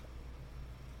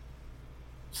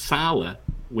 Salah,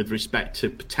 with respect to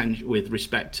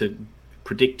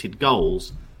predicted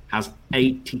goals, has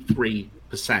 83%,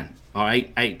 or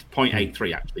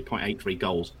 0.83 actually, 0.83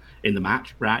 goals in the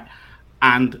match, right?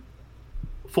 And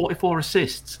 44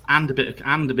 assists and a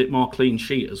bit more clean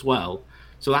sheet as well.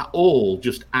 So that all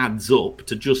just adds up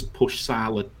to just push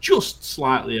Salah just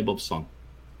slightly above Son,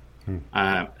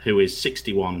 who is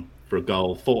 61 for a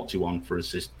goal, 41 for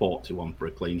assist, 41 for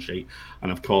a clean sheet.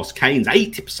 And of course, Kane's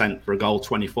 80% for a goal,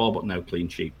 24, but no clean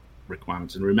sheet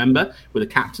requirements. And remember, with a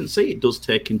captaincy, it does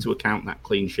take into account that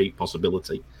clean sheet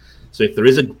possibility. So if there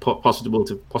is a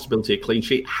possibility of clean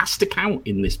sheet, it has to count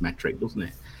in this metric, doesn't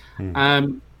it?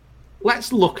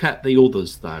 Let's look at the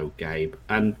others, though, Gabe.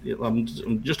 And I'm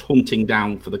just hunting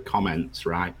down for the comments,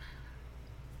 right?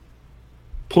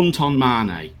 Punt on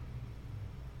Mane.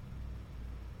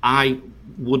 I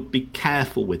would be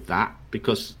careful with that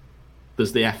because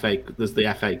there's the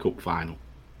FA Cup final.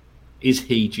 Is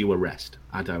he due a rest?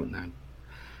 I don't know.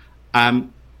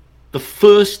 The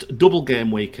first double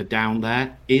game weeker down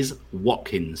there is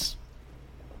Watkins.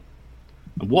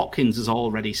 And Watkins has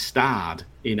already starred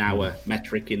in our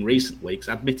metric in recent weeks,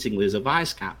 admittingly as a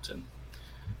vice-captain.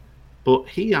 But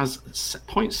he has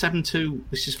 0.72,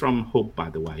 this is from Hub,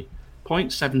 by the way,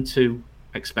 0.72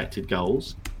 expected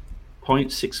goals,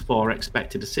 0.64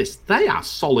 expected assists. They are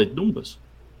solid numbers.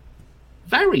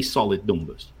 Very solid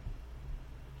numbers.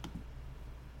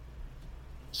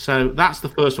 So that's the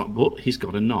first one, but he's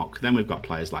got a knock. Then we've got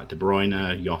players like De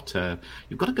Bruyne, Jota.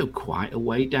 You've got to go quite a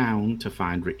way down to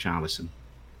find Richarlison.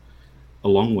 A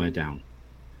long way down.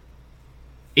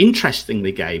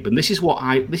 Interestingly, Gabe, and this is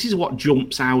what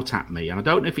jumps out at me, and I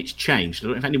don't know if it's changed. I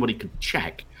don't know if anybody could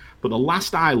check, but the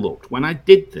last I looked, when I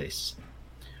did this,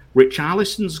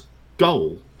 Richarlison's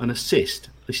goal and assist,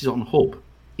 this is on Hub,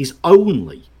 is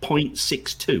only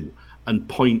 0.62 and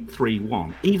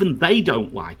 0.31. Even they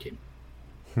don't like him.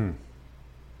 Do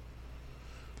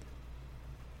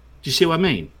you see what I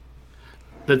mean?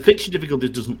 The fixture difficulty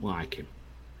doesn't like him.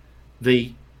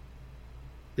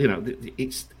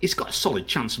 It's got a solid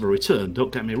chance of a return,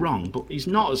 don't get me wrong, but he's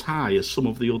not as high as some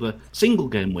of the other single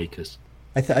game weekers.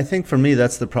 I think for me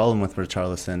that's the problem with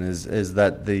Richarlison is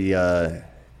that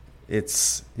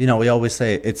it's we always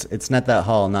say it's net that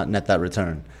haul, not net that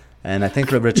return, and I think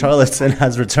Richarlison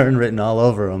has return written all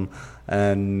over him.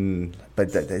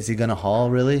 But is he going to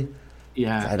haul really?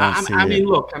 Yeah, I mean,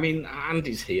 look,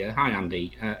 Andy's here. Hi,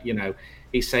 Andy.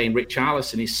 He's saying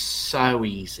Richarlison is so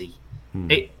easy.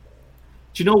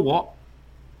 Do you know what?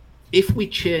 If we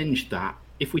change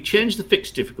the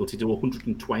fixed difficulty to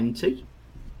 120,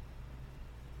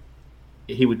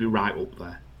 he would be right up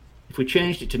there. If we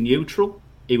changed it to neutral,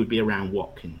 he would be around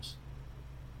Watkins.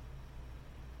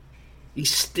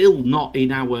 He's still not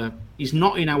in our. He's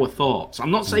not in our thoughts.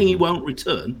 I'm not saying he won't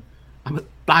return, and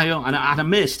I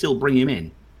may still bring him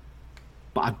in,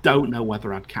 but I don't know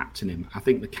whether I'd captain him. I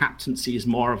think the captaincy is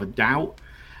more of a doubt.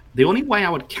 The only way I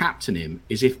would captain him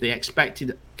is if the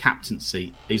expected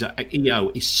captaincy is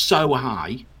so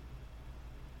high,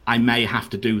 I may have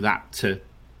to do that to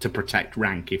protect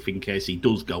rank in case he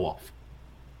does go off.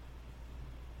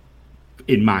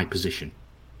 In my position,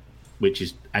 which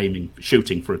is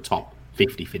shooting for a top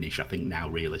 50 finish, I think now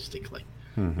realistically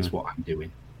is what I'm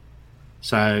doing.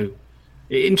 So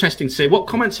interesting to see. What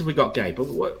comments have we got, Gabe?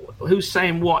 Who's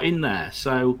saying what in there?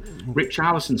 So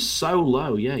Richarlison's so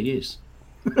low. Yeah, he is.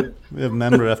 We have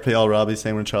member FPL Robbie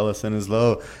saying Richarlison is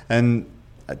low, and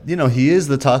he is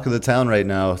the talk of the town right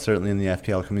now, certainly in the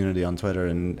FPL community on Twitter,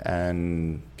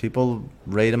 and people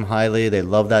rate him highly. They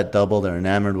love that double. They're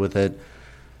enamored with it.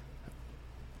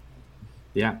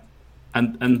 Yeah,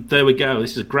 and there we go.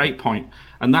 This is a great point,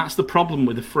 and that's the problem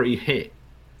with a free hit.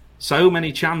 so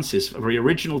many chances for your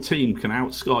original team can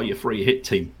outscore your free hit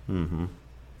team. Mm-hmm.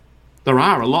 There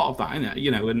are a lot of that in it,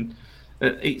 and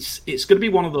it's going to be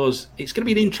one of those. It's going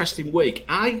to be an interesting week.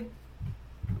 I'm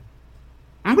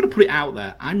going to put it out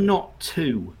there. I'm not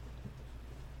too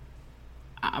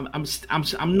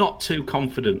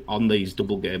confident on these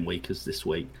double game weekers this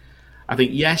week. I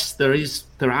think yes, there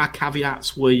are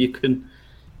caveats where you can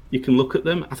look at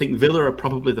them. I think Villa are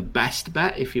probably the best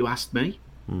bet if you asked me.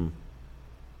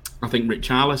 I think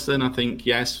Richarlison. I think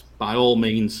yes, by all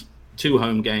means, 2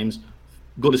 home games,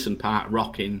 Goodison Park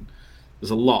rocking. There's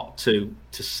a lot to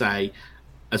say.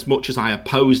 As much as I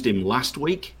opposed him last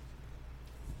week,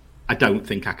 I don't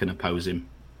think I can oppose him.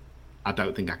 I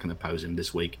don't think I can oppose him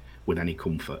this week with any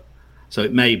comfort. So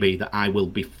it may be that I will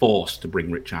be forced to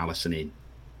bring Richarlison in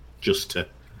just to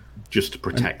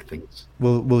protect things.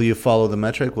 Will you follow the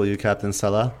metric? Will you captain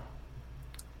Salah?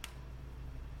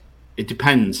 It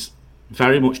depends.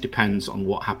 Very much depends on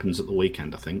what happens at the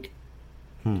weekend, I think.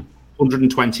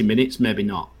 120 minutes, maybe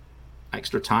not.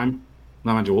 Extra time.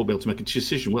 No, I won't be able to make a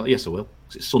decision. Well, yes, I will.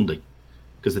 'Cause it's Sunday.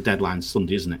 Because the deadline's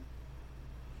Sunday, isn't it?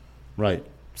 Right.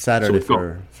 Saturday we've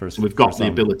got the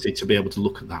ability to be able to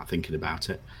look at that, thinking about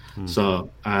it. So,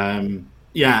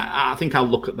 I think I'll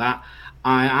look at that.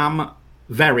 I am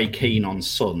very keen on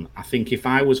Son. I think if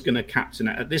I was going to captain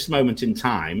it at this moment in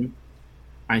time,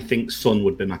 I think Son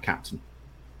would be my captain.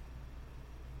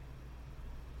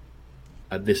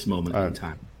 At this moment in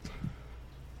time.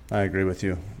 I agree with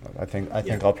you. I think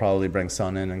I'll probably bring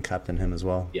Son in and captain him as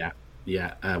well. Yeah.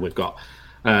 We've got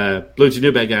Blue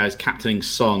Danube guys captaining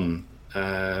Son.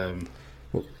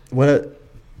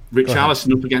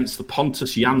 Richarlison up against the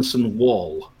Pontus Janssen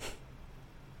wall.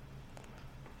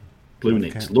 Blue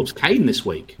Nicks loves Kane this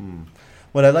week.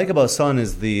 What I like about Son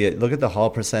is look at the haul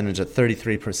percentage at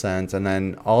 33%, and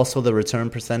then also the return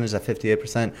percentage at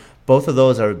 58%. Both of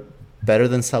those are better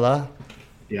than Salah.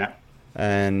 Yeah.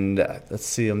 And let's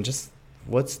see,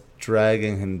 what's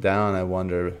dragging him down, I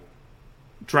wonder.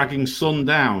 Dragging Son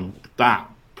down, that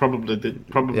probably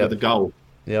the goal.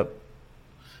 Yep.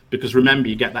 Because remember,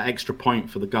 you get that extra point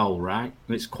for the goal, right?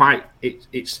 And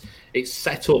it's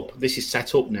set up. This is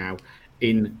set up now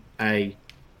in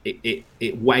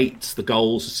it weights the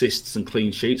goals, assists, and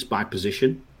clean sheets by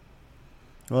position.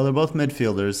 Well, they're both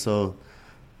midfielders, so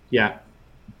yeah.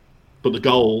 But the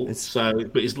goal, it's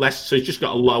less. So he's just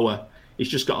got a lower. He's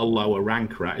just got a lower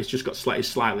rank, right? He's just got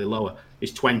slightly lower.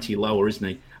 He's 20 lower, isn't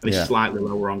he? And he's slightly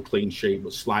lower on clean sheet,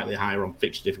 but slightly higher on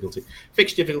fixture difficulty.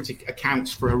 Fixture difficulty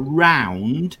accounts for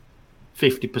around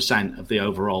 50% of the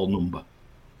overall number.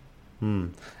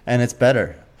 And it's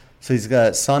better. So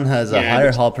Son has a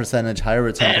higher haul percentage, higher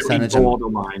return percentage,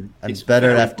 borderline. And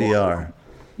better FDR.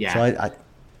 Yeah. So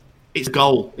it's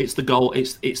goal. It's the goal.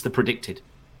 It's the predicted.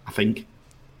 I think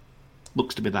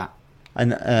looks to be that.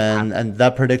 And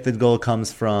that predicted goal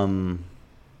comes from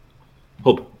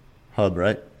Hub,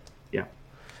 right? Yeah.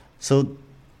 So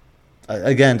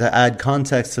again, to add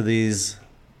context to these,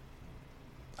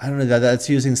 I don't know, that's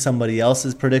using somebody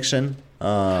else's prediction.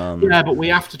 But we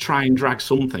have to try and drag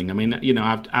something. I mean,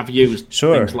 I've used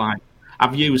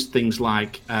things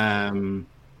like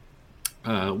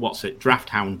Draft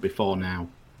Hound before now.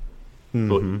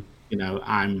 But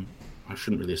I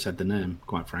shouldn't really have said the name,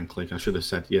 quite frankly. I should have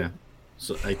said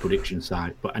a prediction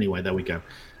site. But anyway, there we go.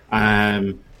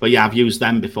 I've used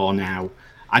them before now.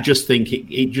 I just think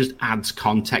it just adds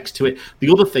context to it. The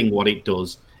other thing, what it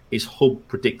does is Hub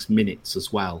predicts minutes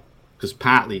as well, because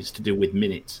partly it's to do with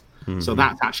minutes. So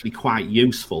that's actually quite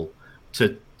useful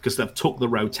because they've took the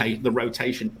rotation. The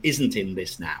rotation isn't in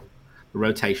this now. The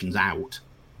rotation's out.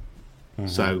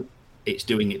 So it's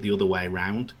doing it the other way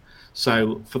around.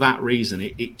 So for that reason,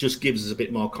 it just gives us a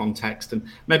bit more context and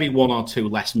maybe one or two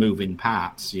less moving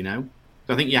parts, I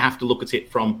think you have to look at it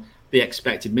from the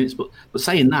expected minutes. But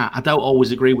saying that, I don't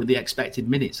always agree with the expected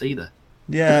minutes either.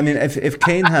 Yeah, I mean, if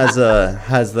Kane has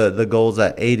the goals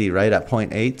at 80, right, at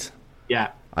 0.8,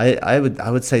 yeah, I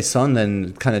would say Son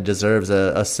then kind of deserves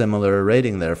a similar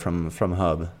rating there from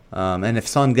Hub. And if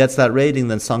Son gets that rating,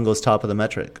 then Son goes top of the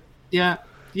metric. Yeah.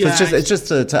 So it's just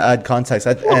to add context.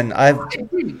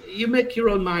 You make your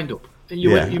own mind up.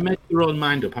 You make your own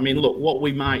mind up. I mean, look, what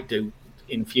we might do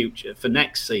in future for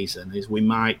next season is we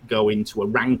might go into a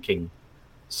ranking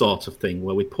sort of thing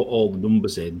where we put all the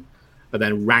numbers in and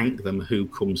then rank them who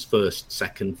comes first,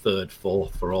 second, third,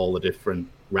 fourth for all the different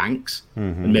ranks,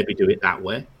 and maybe do it that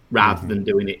way rather than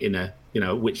doing it in a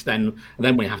which then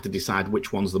we have to decide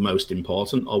which one's the most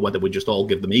important or whether we just all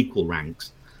give them equal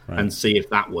ranks. Right. And see if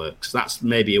that works. That's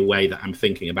maybe a way that I'm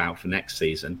thinking about for next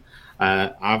season.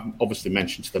 I've obviously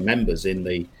mentioned to the members in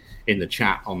the in the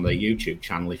chat on the YouTube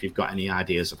channel. If you've got any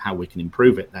ideas of how we can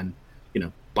improve it, then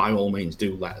by all means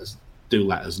do let us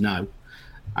know.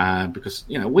 Because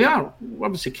we're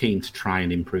obviously keen to try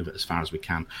and improve it as far as we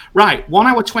can. Right, 1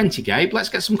 hour 20, Gabe. Let's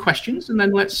get some questions, and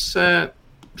then let's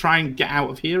try and get out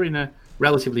of here in a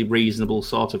relatively reasonable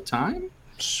sort of time.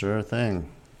 Sure thing.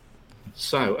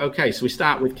 So, okay, so we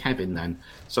start with Kevin then.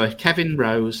 So Kevin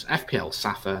Rose, FPL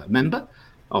Safa, member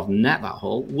of Net That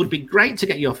Hall. Would be great to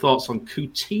get your thoughts on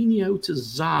Coutinho to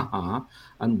Zaha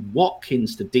and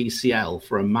Watkins to DCL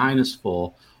for a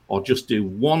 -4, or just do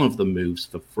one of the moves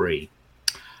for free.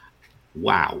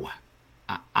 Wow.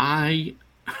 I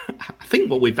think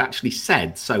what we've actually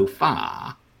said so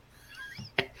far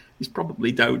is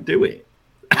probably don't do it.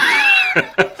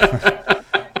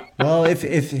 Well, if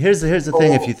here's the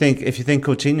thing, if you think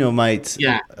Coutinho might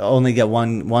only get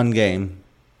one game,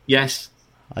 yes,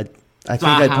 I think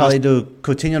I'd probably do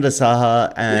Coutinho to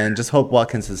Zaha and just hope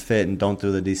Watkins is fit and don't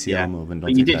do the DCL move. And don't.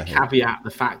 But you did caveat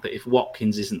the fact that if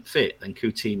Watkins isn't fit, then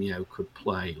Coutinho could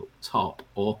play up top,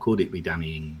 or could it be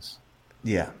Danny Ings?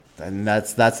 Yeah, and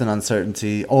that's an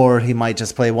uncertainty. Or he might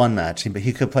just play one match.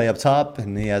 He could play up top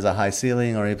and he has a high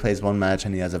ceiling, or he plays one match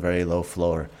and he has a very low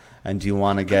floor. And do you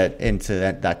want to get into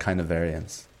that kind of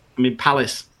variance? I mean,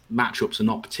 Palace matchups are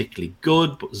not particularly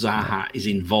good, but Zaha is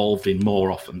involved in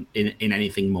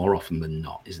anything more often than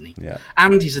not, isn't he? Yeah.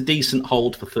 And he's a decent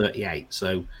hold for 38,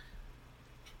 so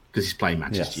because he's playing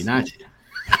Manchester United.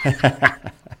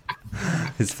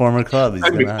 His former club. That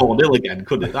could be 4-0 again,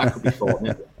 couldn't it? That could be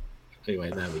 4-0.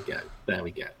 Anyway, there we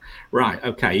go. Right,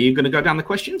 okay. Are you going to go down the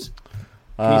questions?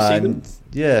 Can you see them?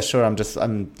 Yeah, sure. I'm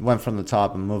went from the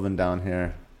top. I'm moving down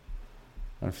here. I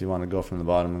don't know if you want to go from the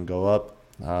bottom and go up.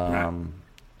 Go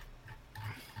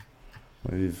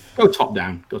top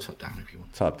down. Go top down if you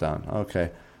want. Top down.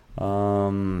 Okay.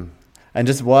 And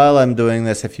just while I'm doing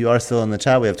this, if you are still in the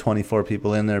chat, we have 24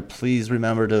 people in there. Please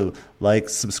remember to like,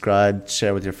 subscribe,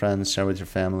 share with your friends, share with your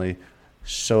family,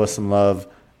 show us some love,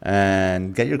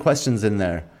 and get your questions in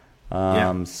there.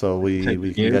 So we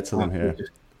can get to them here.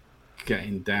 Just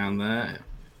getting down there.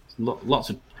 Lots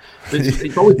of.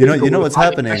 You know what's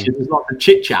happening. There's lots of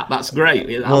chit chat. That's great.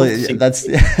 Well, that's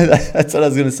what I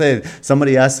was going to say.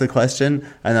 Somebody asked the question,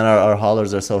 and then our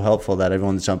haulers are so helpful that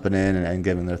everyone's jumping in and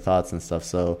giving their thoughts and stuff.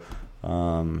 So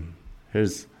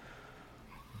here's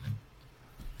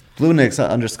BlueNix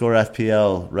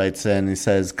 _FPL writes in. He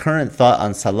says, current thought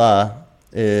on Salah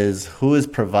is who is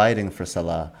providing for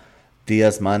Salah?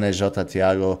 Diaz, Mane, Jota,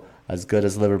 Thiago. As good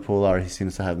as Liverpool are, he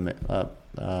seems to have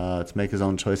to make his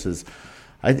own choices.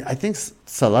 I think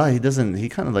Salah, he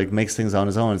kind of like makes things on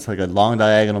his own. It's like a long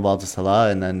diagonal ball to Salah,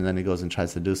 and then he goes and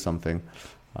tries to do something.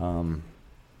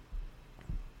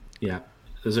 Yeah,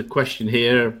 there's a question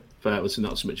here. It's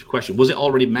not so much a question. Was it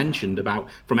already mentioned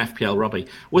from FPL Robbie?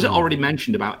 Was it already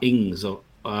mentioned about Ings of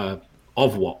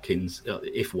Watkins?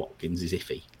 If Watkins is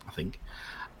iffy, I think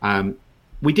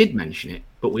we did mention it,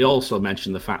 but we also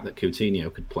mentioned the fact that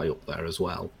Coutinho could play up there as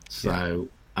well. So.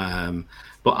 Yeah.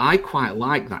 But I quite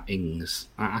like that Ings.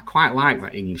 I quite like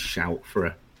that Ings shout for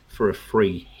a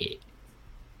free hit,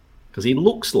 because he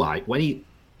looks like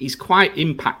he's quite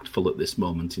impactful at this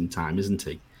moment in time, isn't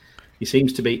he? He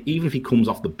seems to be, even if he comes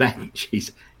off the bench,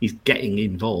 he's getting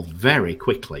involved very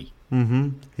quickly. Mm-hmm.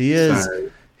 He is.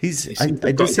 So, I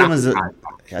do see him as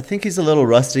I think he's a little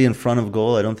rusty in front of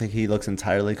goal. I don't think he looks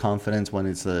entirely confident when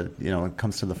it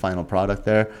comes to the final product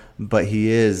there. But he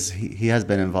has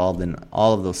been involved in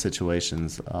all of those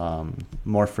situations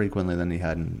more frequently than he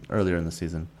had earlier in the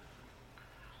season.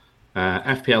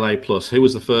 FPLA Plus, who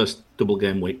was the first double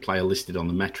game week player listed on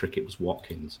the metric? It was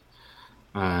Watkins.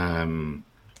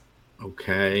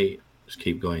 Okay, just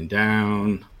keep going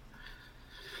down.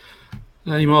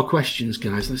 Any more questions,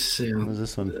 guys? Let's see. What was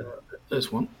this one?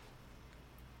 There's one.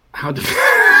 Having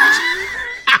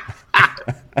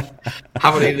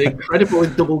an incredible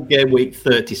double game week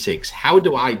 36. How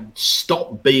do I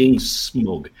stop being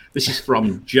smug? This is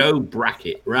from Joe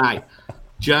Brackett. Right.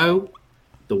 Joe,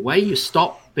 the way you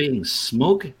stop being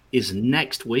smug is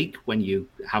next week when you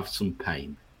have some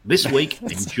pain. This week,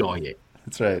 enjoy it.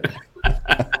 That's right.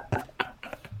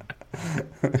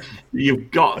 You've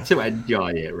got to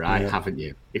enjoy it, right? Yeah. Haven't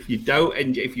you? If you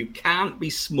can't be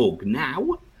smug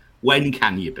now, when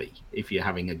can you be? If you're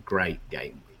having a great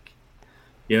game week,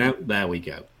 there we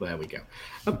go.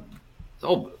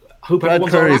 Hope Brad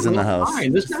Curry's in the house.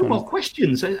 Fine. There's no more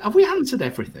questions. Have we answered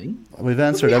everything? We've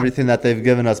answered everything that they've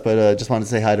given us, but just wanted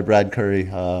to say hi to Brad Curry.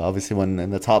 Obviously, when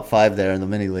in the top 5 there in the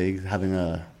mini league,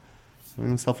 having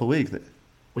himself a week.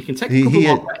 We can take a couple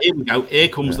more. Here we go. Here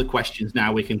comes the questions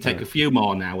now. We can take a few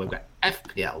more now. We've got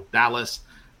FPL Dallas.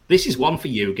 This is one for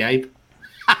you, Gabe.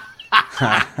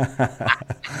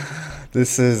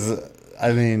 This is,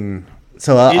 I mean,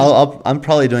 so I'm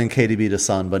probably doing KDB to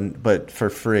Son, but for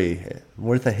free.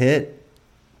 Worth a hit?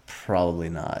 Probably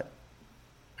not.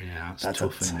 Yeah, That's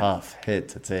tough, a tough hit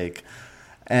to take.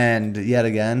 And yet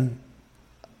again,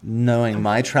 knowing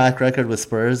my track record with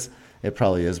Spurs, it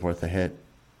probably is worth a hit.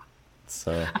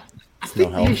 So I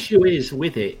think the issue is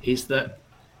with it is that,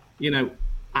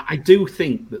 I do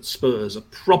think that Spurs are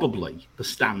probably the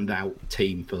standout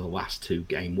team for the last 2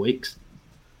 game weeks.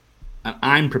 And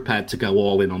I'm prepared to go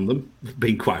all in on them,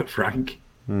 being quite frank.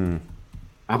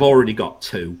 I've already got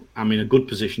 2. I'm in a good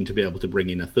position to be able to bring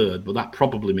in a third, but that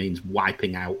probably means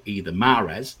wiping out either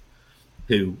Mahrez,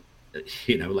 who,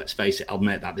 let's face it, I'll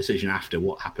make that decision after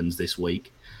what happens this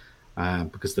week,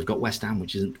 because they've got West Ham,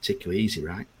 which isn't particularly easy,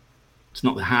 right? It's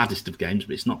not the hardest of games,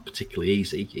 but it's not particularly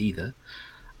easy either.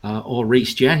 Or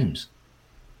Reece James.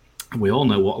 And we all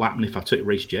know what will happen if I took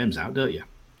Reece James out, don't you?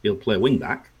 He'll play wing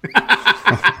back.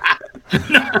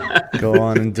 Go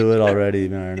on and do it already,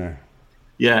 Mariner.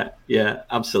 Yeah,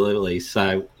 absolutely.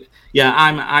 So, yeah,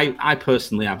 I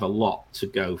personally have a lot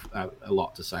to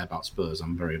say about Spurs.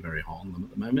 I'm very, very hot on them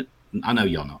at the moment. I know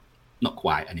you're not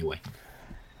quite anyway.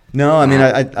 No, I mean,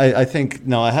 I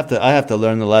think I have to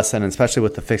learn the lesson, especially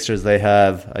with the fixtures they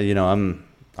have.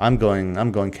 I'm going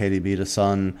KDB to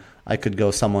Son. I could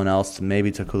go someone else,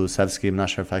 maybe to Kulusevski. I'm not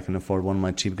sure if I can afford one of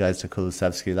my cheap guys to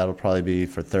Kulusevski. That'll probably be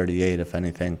for 38, if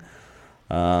anything.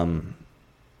 You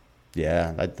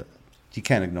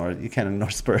can't ignore it. You can't ignore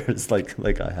Spurs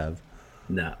like I have.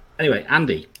 No. Anyway,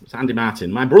 it's Andy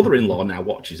Martin. My brother-in-law now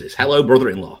watches this. Hello,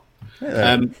 brother-in-law.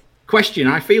 Hey. Question: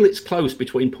 I feel it's close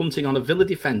between punting on a Villa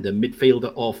defender,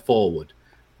 midfielder, or forward.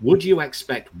 Would you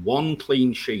expect 1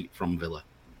 clean sheet from Villa?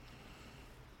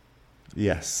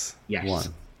 Yes.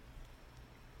 1.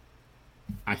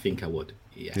 I think I would.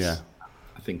 Yes. Yeah.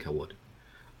 I think I would.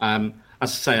 As I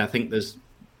say, I think there's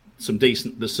some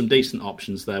decent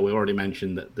options there. We already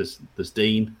mentioned that there's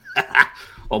Dean.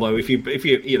 Although if you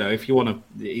want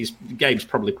to, Gabe's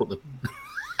probably put the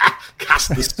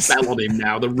cast the spell on him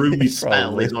now. The Rumi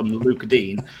spell is on Luke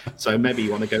Dean. So maybe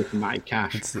you want to go for Mike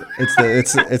Cash. It's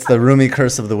the Rumi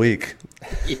curse of the week.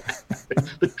 Yeah,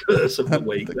 the curse of the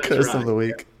week. The curse of the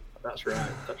week. Yeah,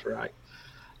 that's right.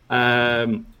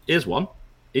 Here's one.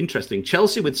 Interesting.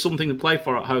 Chelsea with something to play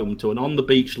for at home to an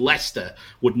on-the-beach Leicester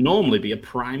would normally be a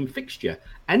prime fixture.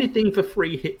 Anything for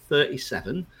free hit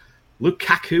 37.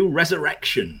 Lukaku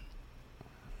resurrection.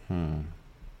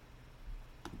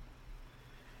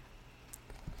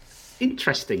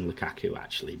 Interesting, Lukaku,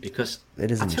 actually, because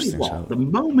it is interesting. Tell you what, the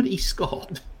moment he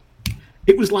scored,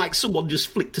 it was like someone just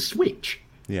flicked a switch.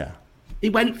 Yeah. He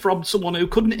went from someone who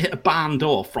couldn't hit a barn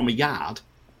door from a yard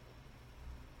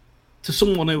to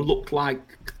someone who looked like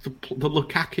the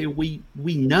Lukaku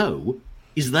we know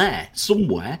is there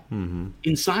somewhere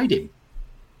inside him.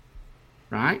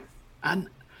 Right? And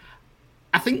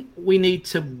I think we need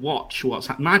to watch what's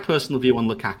happening. My personal view on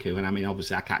Lukaku, and I mean,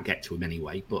 obviously I can't get to him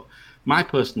anyway, but my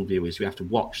personal view is we have to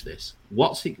watch this.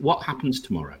 What happens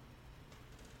tomorrow?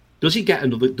 Does he get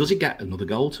another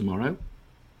goal tomorrow?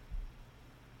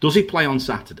 Does he play on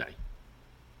Saturday?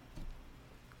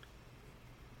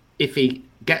 If he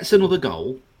gets another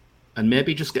goal and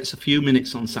maybe just gets a few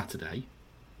minutes on Saturday,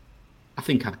 I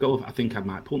think I'd go. I think I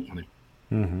might punt on him.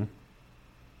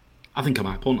 I think I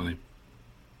might punt on him.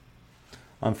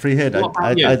 On free hit,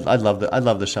 I'd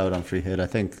love the shout on free hit. I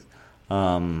think,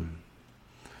 and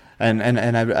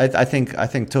I think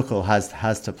Tuchel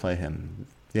has to play him.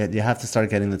 Yeah, you have to start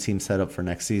getting the team set up for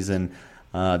next season.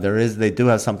 They do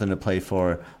have something to play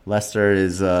for. Leicester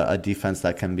is a defense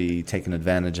that can be taken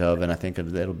advantage of, and I think it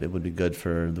would be good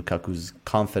for Lukaku's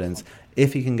confidence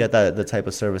if he can get the type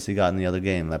of service he got in the other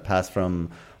game. That pass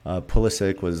from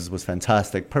Pulisic was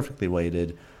fantastic, perfectly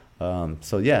weighted.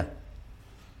 So yeah.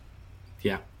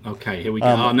 Yeah. Okay. Here we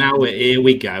go. Here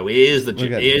we go. Here's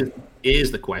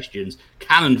the questions.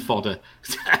 Cannon fodder.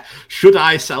 Should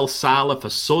I sell Salah for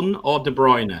Son or De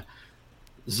Bruyne?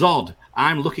 Zod.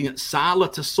 I'm looking at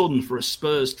Salah to Son for a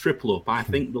Spurs triple up. I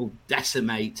think they'll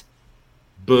decimate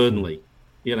Burnley.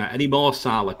 Any more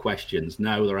Salah questions?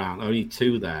 No, there aren't. Only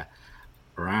 2 there.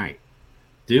 Right.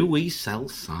 Do we sell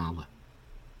Salah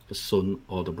for Son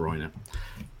or De Bruyne?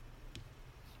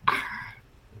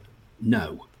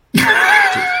 No.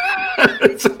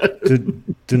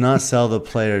 Do not sell the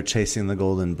player chasing the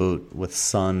golden boot with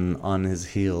Son on his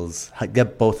heels.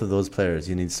 Get both of those players.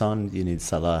 You need Son, you need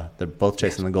Salah. They're both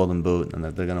chasing the golden boot, and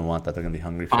they're going to want that. They're going to be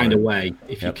hungry for it. Find a way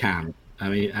if you can. I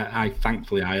mean,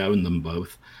 thankfully I own them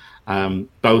both.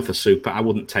 Both are super. I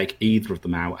wouldn't take either of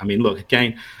them out. I mean, look,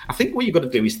 again, I think what you've got to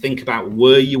do is think about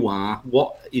where you are.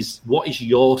 What is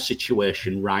your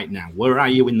situation right now? Where are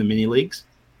you in the mini leagues?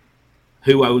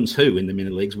 Who owns who in the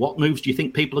mini leagues? What moves do you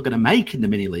think people are going to make in the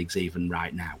mini leagues even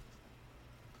right now?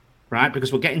 Right?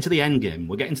 Because we're getting to the end game.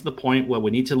 We're getting to the point where we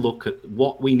need to look at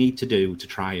what we need to do to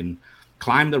try and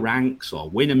climb the ranks or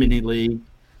win a mini league,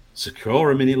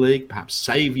 secure a mini league, perhaps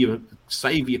save your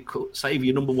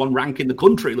number one rank in the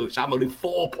country, which I'm only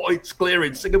 4 points clear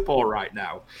in Singapore right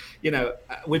now.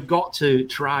 We've got to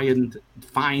try and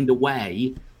find a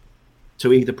way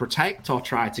to either protect or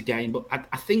try to gain. But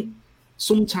I think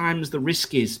sometimes the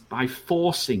risk is by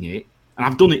forcing it, and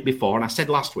I've done it before, and I said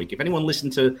last week, if anyone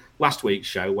listened to last week's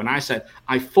show, when I said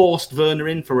I forced Werner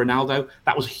in for Ronaldo,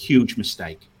 that was a huge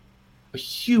mistake. A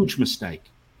huge mistake.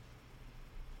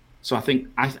 So I think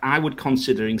I would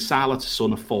considering Salah to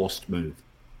Son a forced move.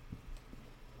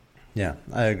 Yeah,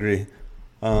 I agree.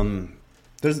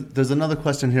 There's another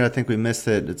question here. I think we missed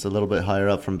it. It's a little bit higher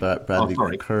up from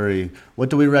Bradley Curry. What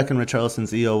do we reckon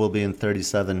Richarlison's EO will be in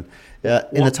 37?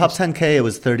 In the top 10K, it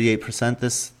was 38%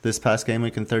 this past game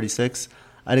week in 36.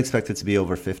 I'd expect it to be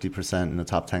over 50% in the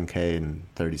top 10K in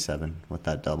 37 with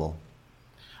that double.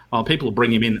 Well, people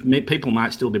bring him in. People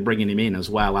might still be bringing him in as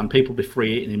well, and people will be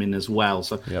free hitting him in as well.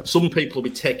 So Some people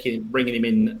will be bringing him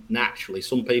in naturally.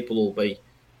 Some people will be.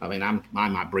 I mean, I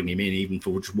might bring him in even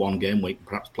for just one game week,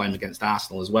 perhaps play him against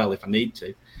Arsenal as well if I need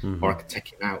to, or I could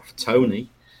take him out for Tony.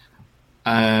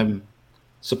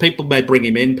 So people may bring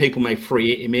him in. People may free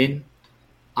hit him in.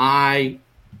 I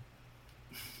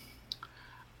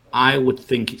would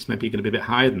think it's maybe going to be a bit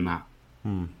higher than that.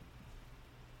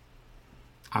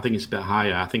 I think it's a bit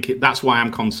higher. I think that's why I'm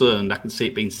concerned. I can see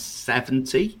it being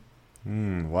 70.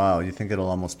 Wow, you think it'll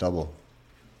almost double?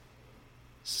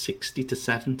 60 to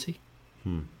 70.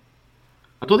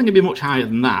 I don't think it'd be much higher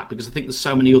than that because I think there's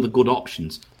so many other good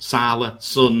options. Salah,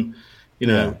 Son,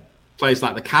 players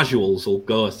like the casuals will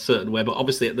go a certain way, but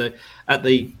obviously at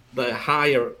the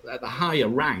higher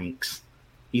ranks,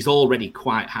 he's already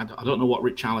quite had. I don't know what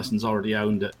Richarlison's already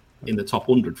owned in the top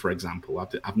 100, for example.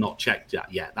 I've not checked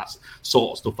that yet. That's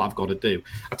sort of stuff I've got to do.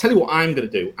 I'll tell you what I'm going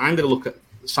to do. I'm going to look at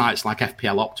sites like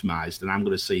FPL Optimized, and I'm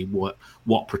going to see what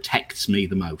protects me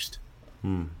the most.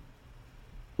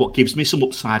 What gives me some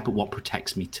upside, but what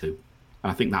protects me too.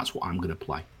 And I think that's what I'm going to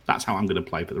play. That's how I'm going to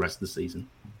play for the rest of the season.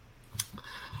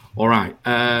 All right.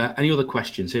 Any other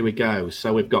questions? Here we go.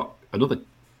 So we've got another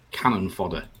Cannon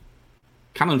Fodder.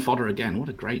 Cannon Fodder again. What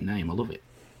a great name. I love it.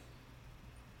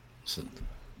 So,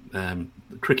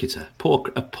 cricketer.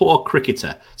 A poor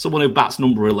cricketer. Someone who bats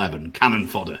number 11. Cannon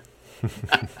Fodder.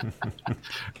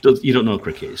 You don't know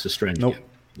cricket. It's a strange game.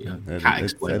 Can't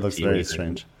explain it looks very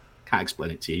strange. Can't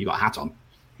explain it to you. You got a hat on.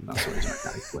 That's what it is. I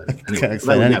can't explain it. Anyway, can't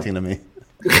explain anything to me.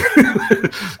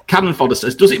 Cannon Fodder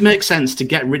says, does it make sense to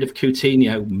get rid of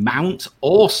Coutinho, Mount,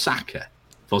 or Saka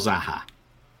for Zaha?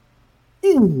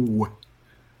 Ooh.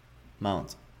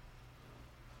 Mount.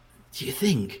 Do you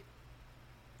think?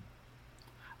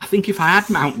 I think if I had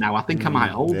Mount now, I think I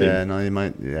might hold him. Yeah, no, you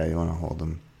might. Yeah, you want to hold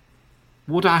him.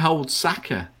 Would I hold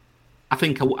Saka? I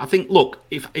think. Look,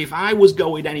 if I was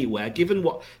going anywhere, given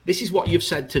this is what you've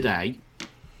said today,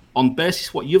 on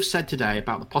basis what you've said today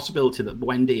about the possibility that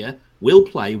Buendia will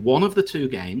play one of the two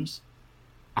games,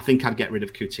 I think I'd get rid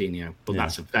of Coutinho. But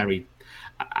that's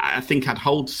I think I'd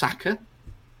hold Saka.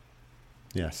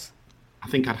 Yes. I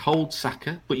think I'd hold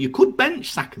Saka, but you could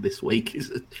bench Saka this week.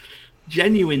 Is a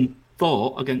genuine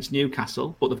thought against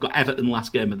Newcastle, but they've got Everton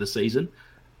last game of the season.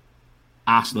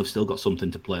 Arsenal have still got something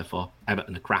to play for.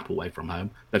 Everton are crap away from home.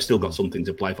 They've still got something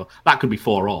to play for. That could be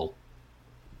 4-4.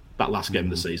 That last game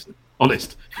of the season.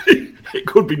 Honest. It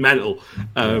could be mental.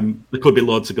 There could be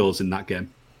loads of goals in that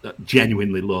game.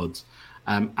 Genuinely loads.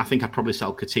 I think I'd probably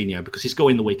sell Coutinho because he's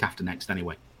going the week after next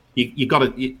anyway. You've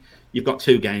got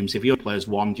two games. If your player's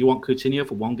one, do you want Coutinho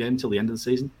for one game till the end of the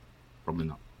season? Probably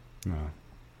not. No.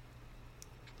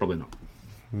 Probably not.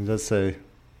 Let's say.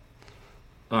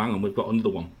 Oh, hang on, we've got another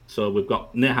one. So we've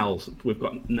got Nehal. We've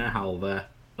got Nehal there.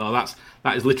 Oh,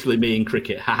 that is literally me in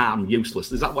cricket. Haha, I'm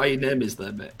useless. Is that why your name is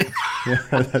there, mate? Yeah,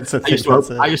 that's a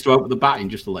I used to open the batting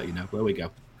just to let you know. There we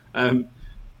go.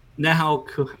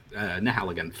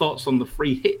 Nehal again. Thoughts on the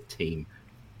free hit team?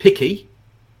 Picky.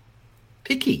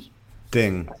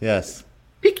 Ding. Yes.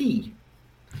 Picky.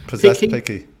 Possessed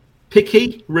Picky.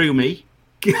 Picky. Roomy.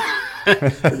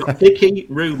 Picky.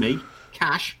 Roomy.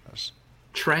 Cash.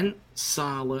 Trent.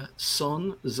 Salah.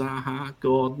 Son. Zaha.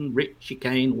 Gordon. Richie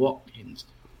Kane. Watkins.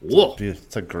 Whoa.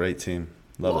 It's a great team.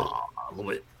 Love it. I love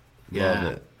it.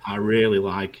 Love it. I really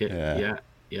like it.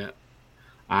 Yeah.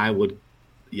 I would.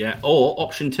 Yeah. Or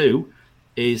option 2,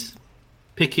 is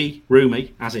picky,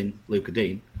 roomy, as in Luca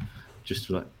Dean. Just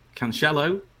like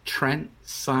Cancelo, Trent,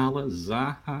 Salah,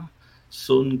 Zaha,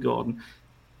 Son, Gordon.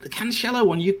 The Cancelo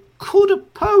one you could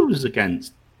oppose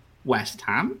against West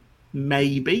Ham,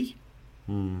 maybe.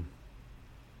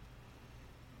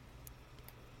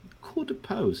 Could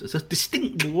oppose. There's a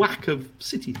distinct lack of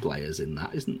City players in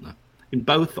that, isn't there? In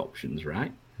both options,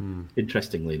 right?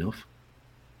 Interestingly enough.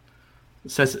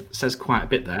 It says quite a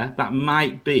bit there. That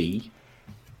might be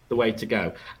the way to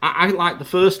go. I like the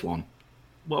first one.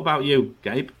 What about you,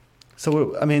 Gabe?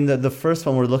 So, the first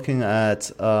one we're looking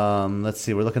at, let's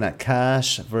see, we're looking at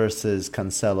Cash versus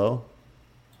Cancelo.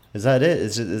 Is that it?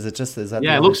 Is that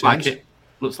Yeah, it looks like it.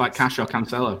 Looks like Cash or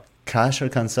Cancelo. Cash or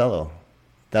Cancelo?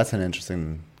 That's an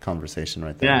interesting conversation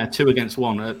right there. Yeah, 2 against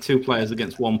 1. 2 players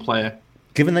against 1 player.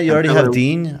 Given that you already have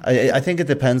Dean, I think it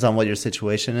depends on what your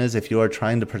situation is. If you are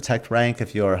trying to protect rank,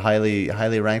 if you are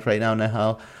highly ranked right now,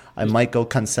 Nehal, I might go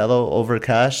Cancelo over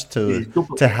Cash to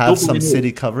have some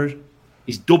City covered.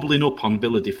 He's doubling up on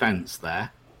Villa defence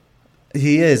there.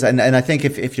 He is, and I think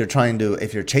if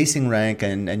you're chasing rank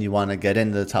and you want to get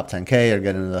into the top 10K or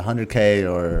get into the 100K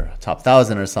or top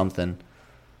 1,000 or something.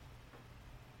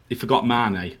 He forgot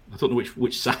Mane. I don't know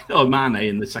which side. Oh, Mane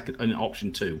in the second in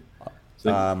option 2.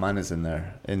 So, mine is in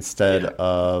there instead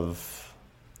of.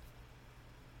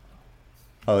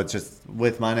 Oh, it's just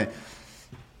with Mane.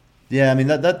 Yeah,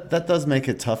 that does make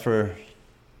it tougher.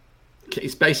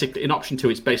 It's basically in option 2.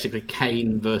 It's basically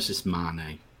Kane versus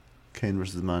Mane. Kane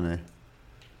versus Mane.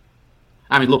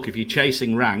 Look, if you're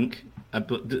chasing rank,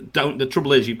 but don't. The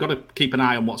trouble is, you've got to keep an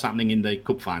eye on what's happening in the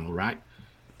cup final, right?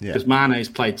 Yeah. Because Mane's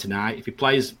played tonight. If he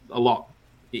plays a lot,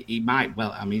 he might.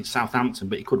 Well, it's Southampton,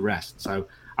 but he could rest. So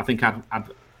I think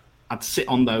I'd sit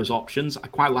on those options. I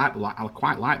quite like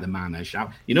the Mane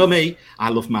shout. You know me, I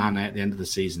love Mane at the end of the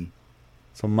season.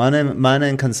 So Mane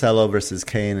and Cancelo versus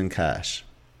Kane and Cash.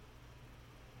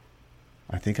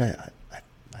 I think I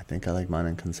like Mane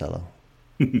and Cancelo.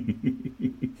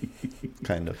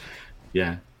 Kind of.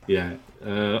 Yeah.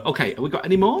 Okay, have we got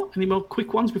any more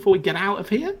quick ones before we get out of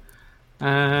here?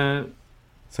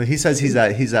 So he says he's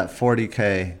at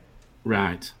 40K.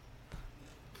 Right.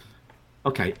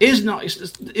 Okay. Is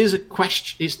a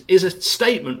question. Is a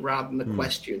statement rather than a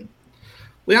question.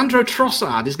 Leandro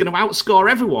Trossard is going to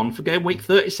outscore everyone for game week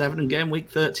 37 and game week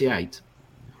 38.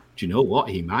 Do you know what?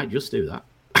 He might just do that.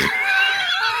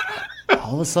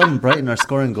 All of a sudden, Brighton are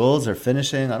scoring goals. They're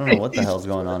finishing. I don't know what the hell's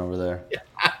going on over there.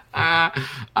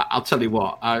 I'll tell you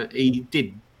what. He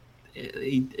did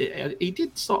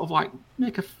sort of like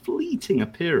make a fleeting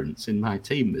appearance in my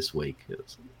team this week. It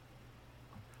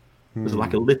was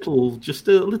like a little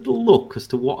look as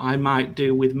to what I might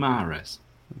do with Mahrez.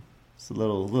 It's a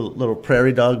little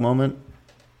prairie dog moment.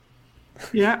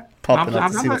 Yeah, Popping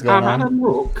up to see what's going on.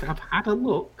 I've had a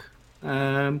look.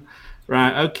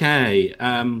 Right, okay.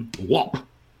 Wop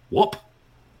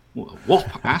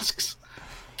asks,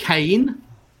 Kane,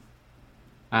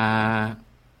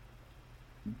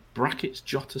 brackets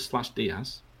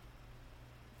Jota/Diaz,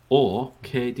 or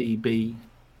KDB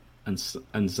and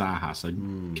Zaha. So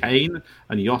Kane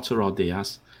and Jota or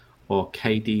Diaz, or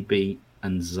KDB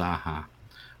and Zaha.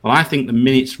 Well, I think the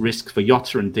minutes risk for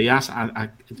Jota and Diaz.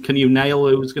 Can you nail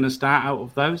who's going to start out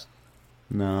of those?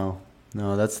 No,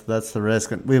 that's the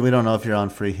risk. We don't know if you're on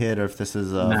free hit or if this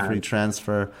is a free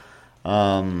transfer.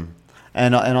 And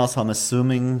also, I'm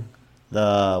assuming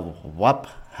the WAP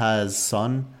has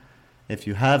Son. If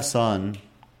you have Son,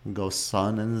 go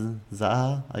Son and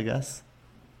Zaha, I guess.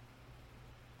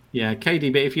 Yeah,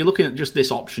 KDB. If you're looking at just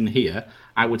this option here,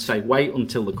 I would say wait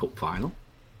until the cup final.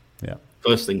 Yeah.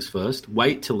 First things first.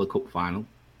 Wait till the cup final.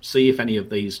 See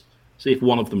if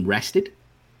one of them rested.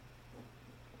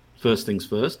 First things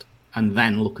first, and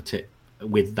then look at it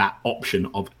with that option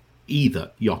of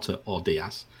either Jota or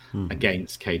Diaz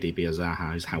against KDB or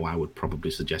Zaha is how I would probably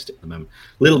suggest it at the moment.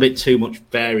 A little bit too much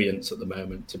variance at the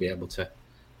moment to be able to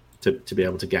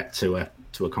get to a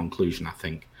conclusion, I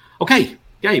think. Okay,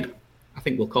 Gabe, I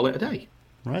think we'll call it a day.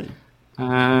 Right.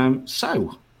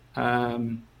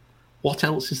 What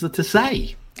else is there to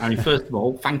say? First of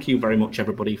all, thank you very much,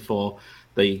 everybody, for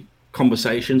the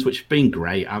conversations, which have been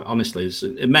great. Honestly, it's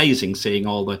amazing seeing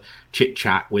all the chit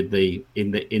chat with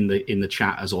in the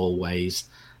chat as always.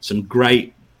 Some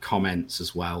great comments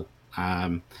as well.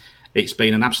 It's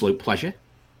been an absolute pleasure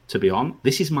to be on.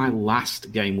 This is my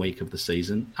last game week of the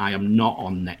season. I am not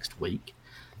on next week.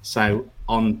 So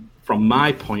from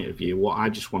my point of view, what I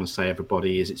just want to say,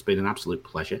 everybody, is it's been an absolute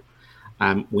pleasure.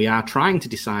 We are trying to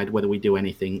decide whether we do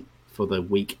anything for the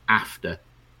week after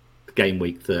game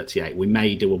week 38. We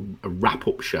may do a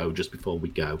wrap-up show just before we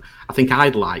go. I think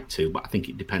I'd like to, but I think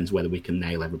it depends whether we can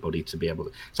nail everybody to be able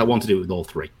to. So I want to do it with all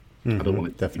three. I don't want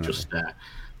it to be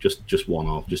just one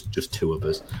or just two of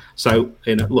us. So,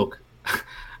 look,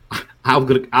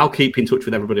 I'll keep in touch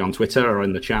with everybody on Twitter or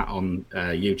in the chat on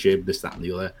YouTube, this, that, and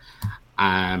the other.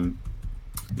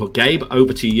 But Gabe,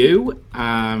 over to you.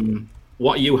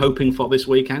 What are you hoping for this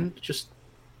weekend? Just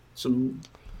some,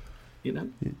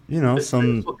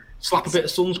 slap a bit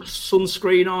of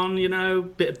sunscreen on,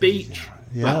 bit of beach.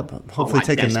 Yeah, but hopefully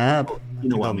take a nap. You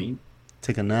know what I mean?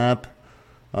 Take a nap,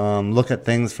 look at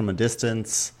things from a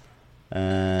distance,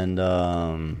 and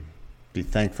be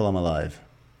thankful I'm alive.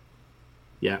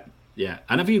 Yeah.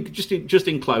 And have you just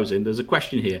in closing? There's a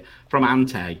question here from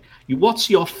Ante.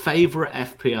 What's your favourite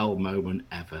FPL moment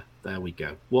ever? There we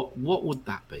go. What would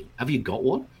that be? Have you got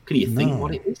one? Can you think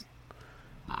what it is?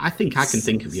 I think I can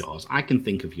think of yours.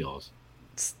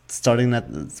 Starting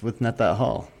with Net That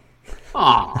Hall.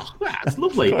 Oh, that's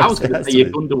lovely. I was going to say your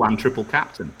Gundogan triple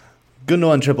captain.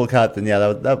 Gundogan triple captain.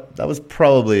 Yeah, that was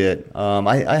probably it.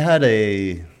 I had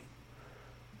the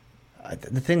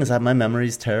thing is that my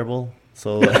memory's terrible.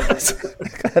 So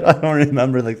I don't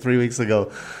remember 3 weeks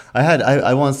ago.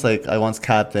 I once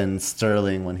captained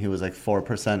Sterling when he was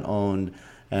 4% owned,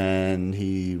 and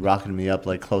he rocketed me up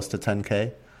close to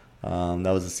 10K.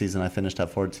 That was the season I finished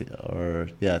at 14, I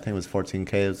think it was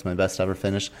 14K. It was my best ever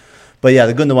finish. But yeah,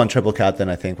 the Gundogan triple captain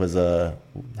I think was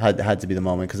had to be the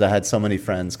moment because I had so many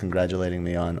friends congratulating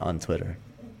me on Twitter.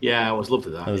 Yeah, I was loved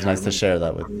at that. It was nice to share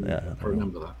that with. I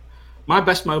remember that. My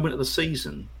best moment of the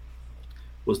season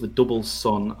was the double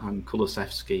Son and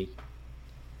Kulusevski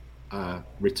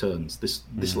returns this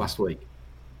last week,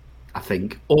 I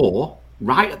think. Or,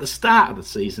 right at the start of the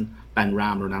season, Ben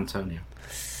Rama and Antonio.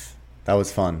 That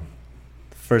was fun.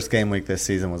 First game week this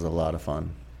season was a lot of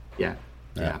fun. Yeah,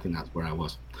 I think that's where I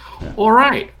was. Yeah. All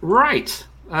right.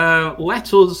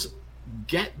 Let us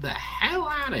get the hell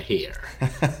out of here.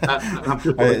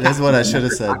 That's what I should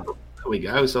have said. There we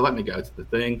go. So let me go to the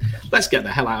thing. Let's get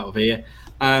the hell out of here.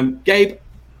 Gabe,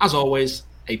 as always,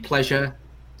 a pleasure.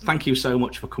 Thank you so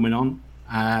much for coming on.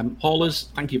 Haulers,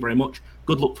 thank you very much.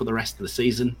 Good luck for the rest of the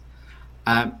season.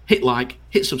 Hit like,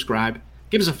 hit subscribe,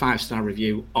 give us a 5-star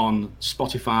review on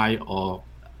Spotify or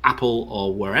Apple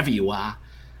or wherever you are.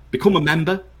 Become a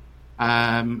member.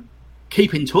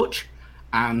 Keep in touch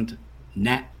and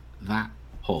net that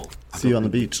haul. See you on the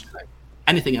beach.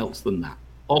 Anything else than that.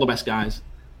 All the best, guys.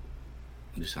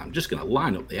 I'm just going to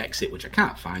line up the exit, which I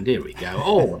can't find. Here we go.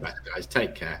 All the best, guys.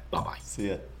 Take care. Bye-bye. See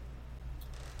ya.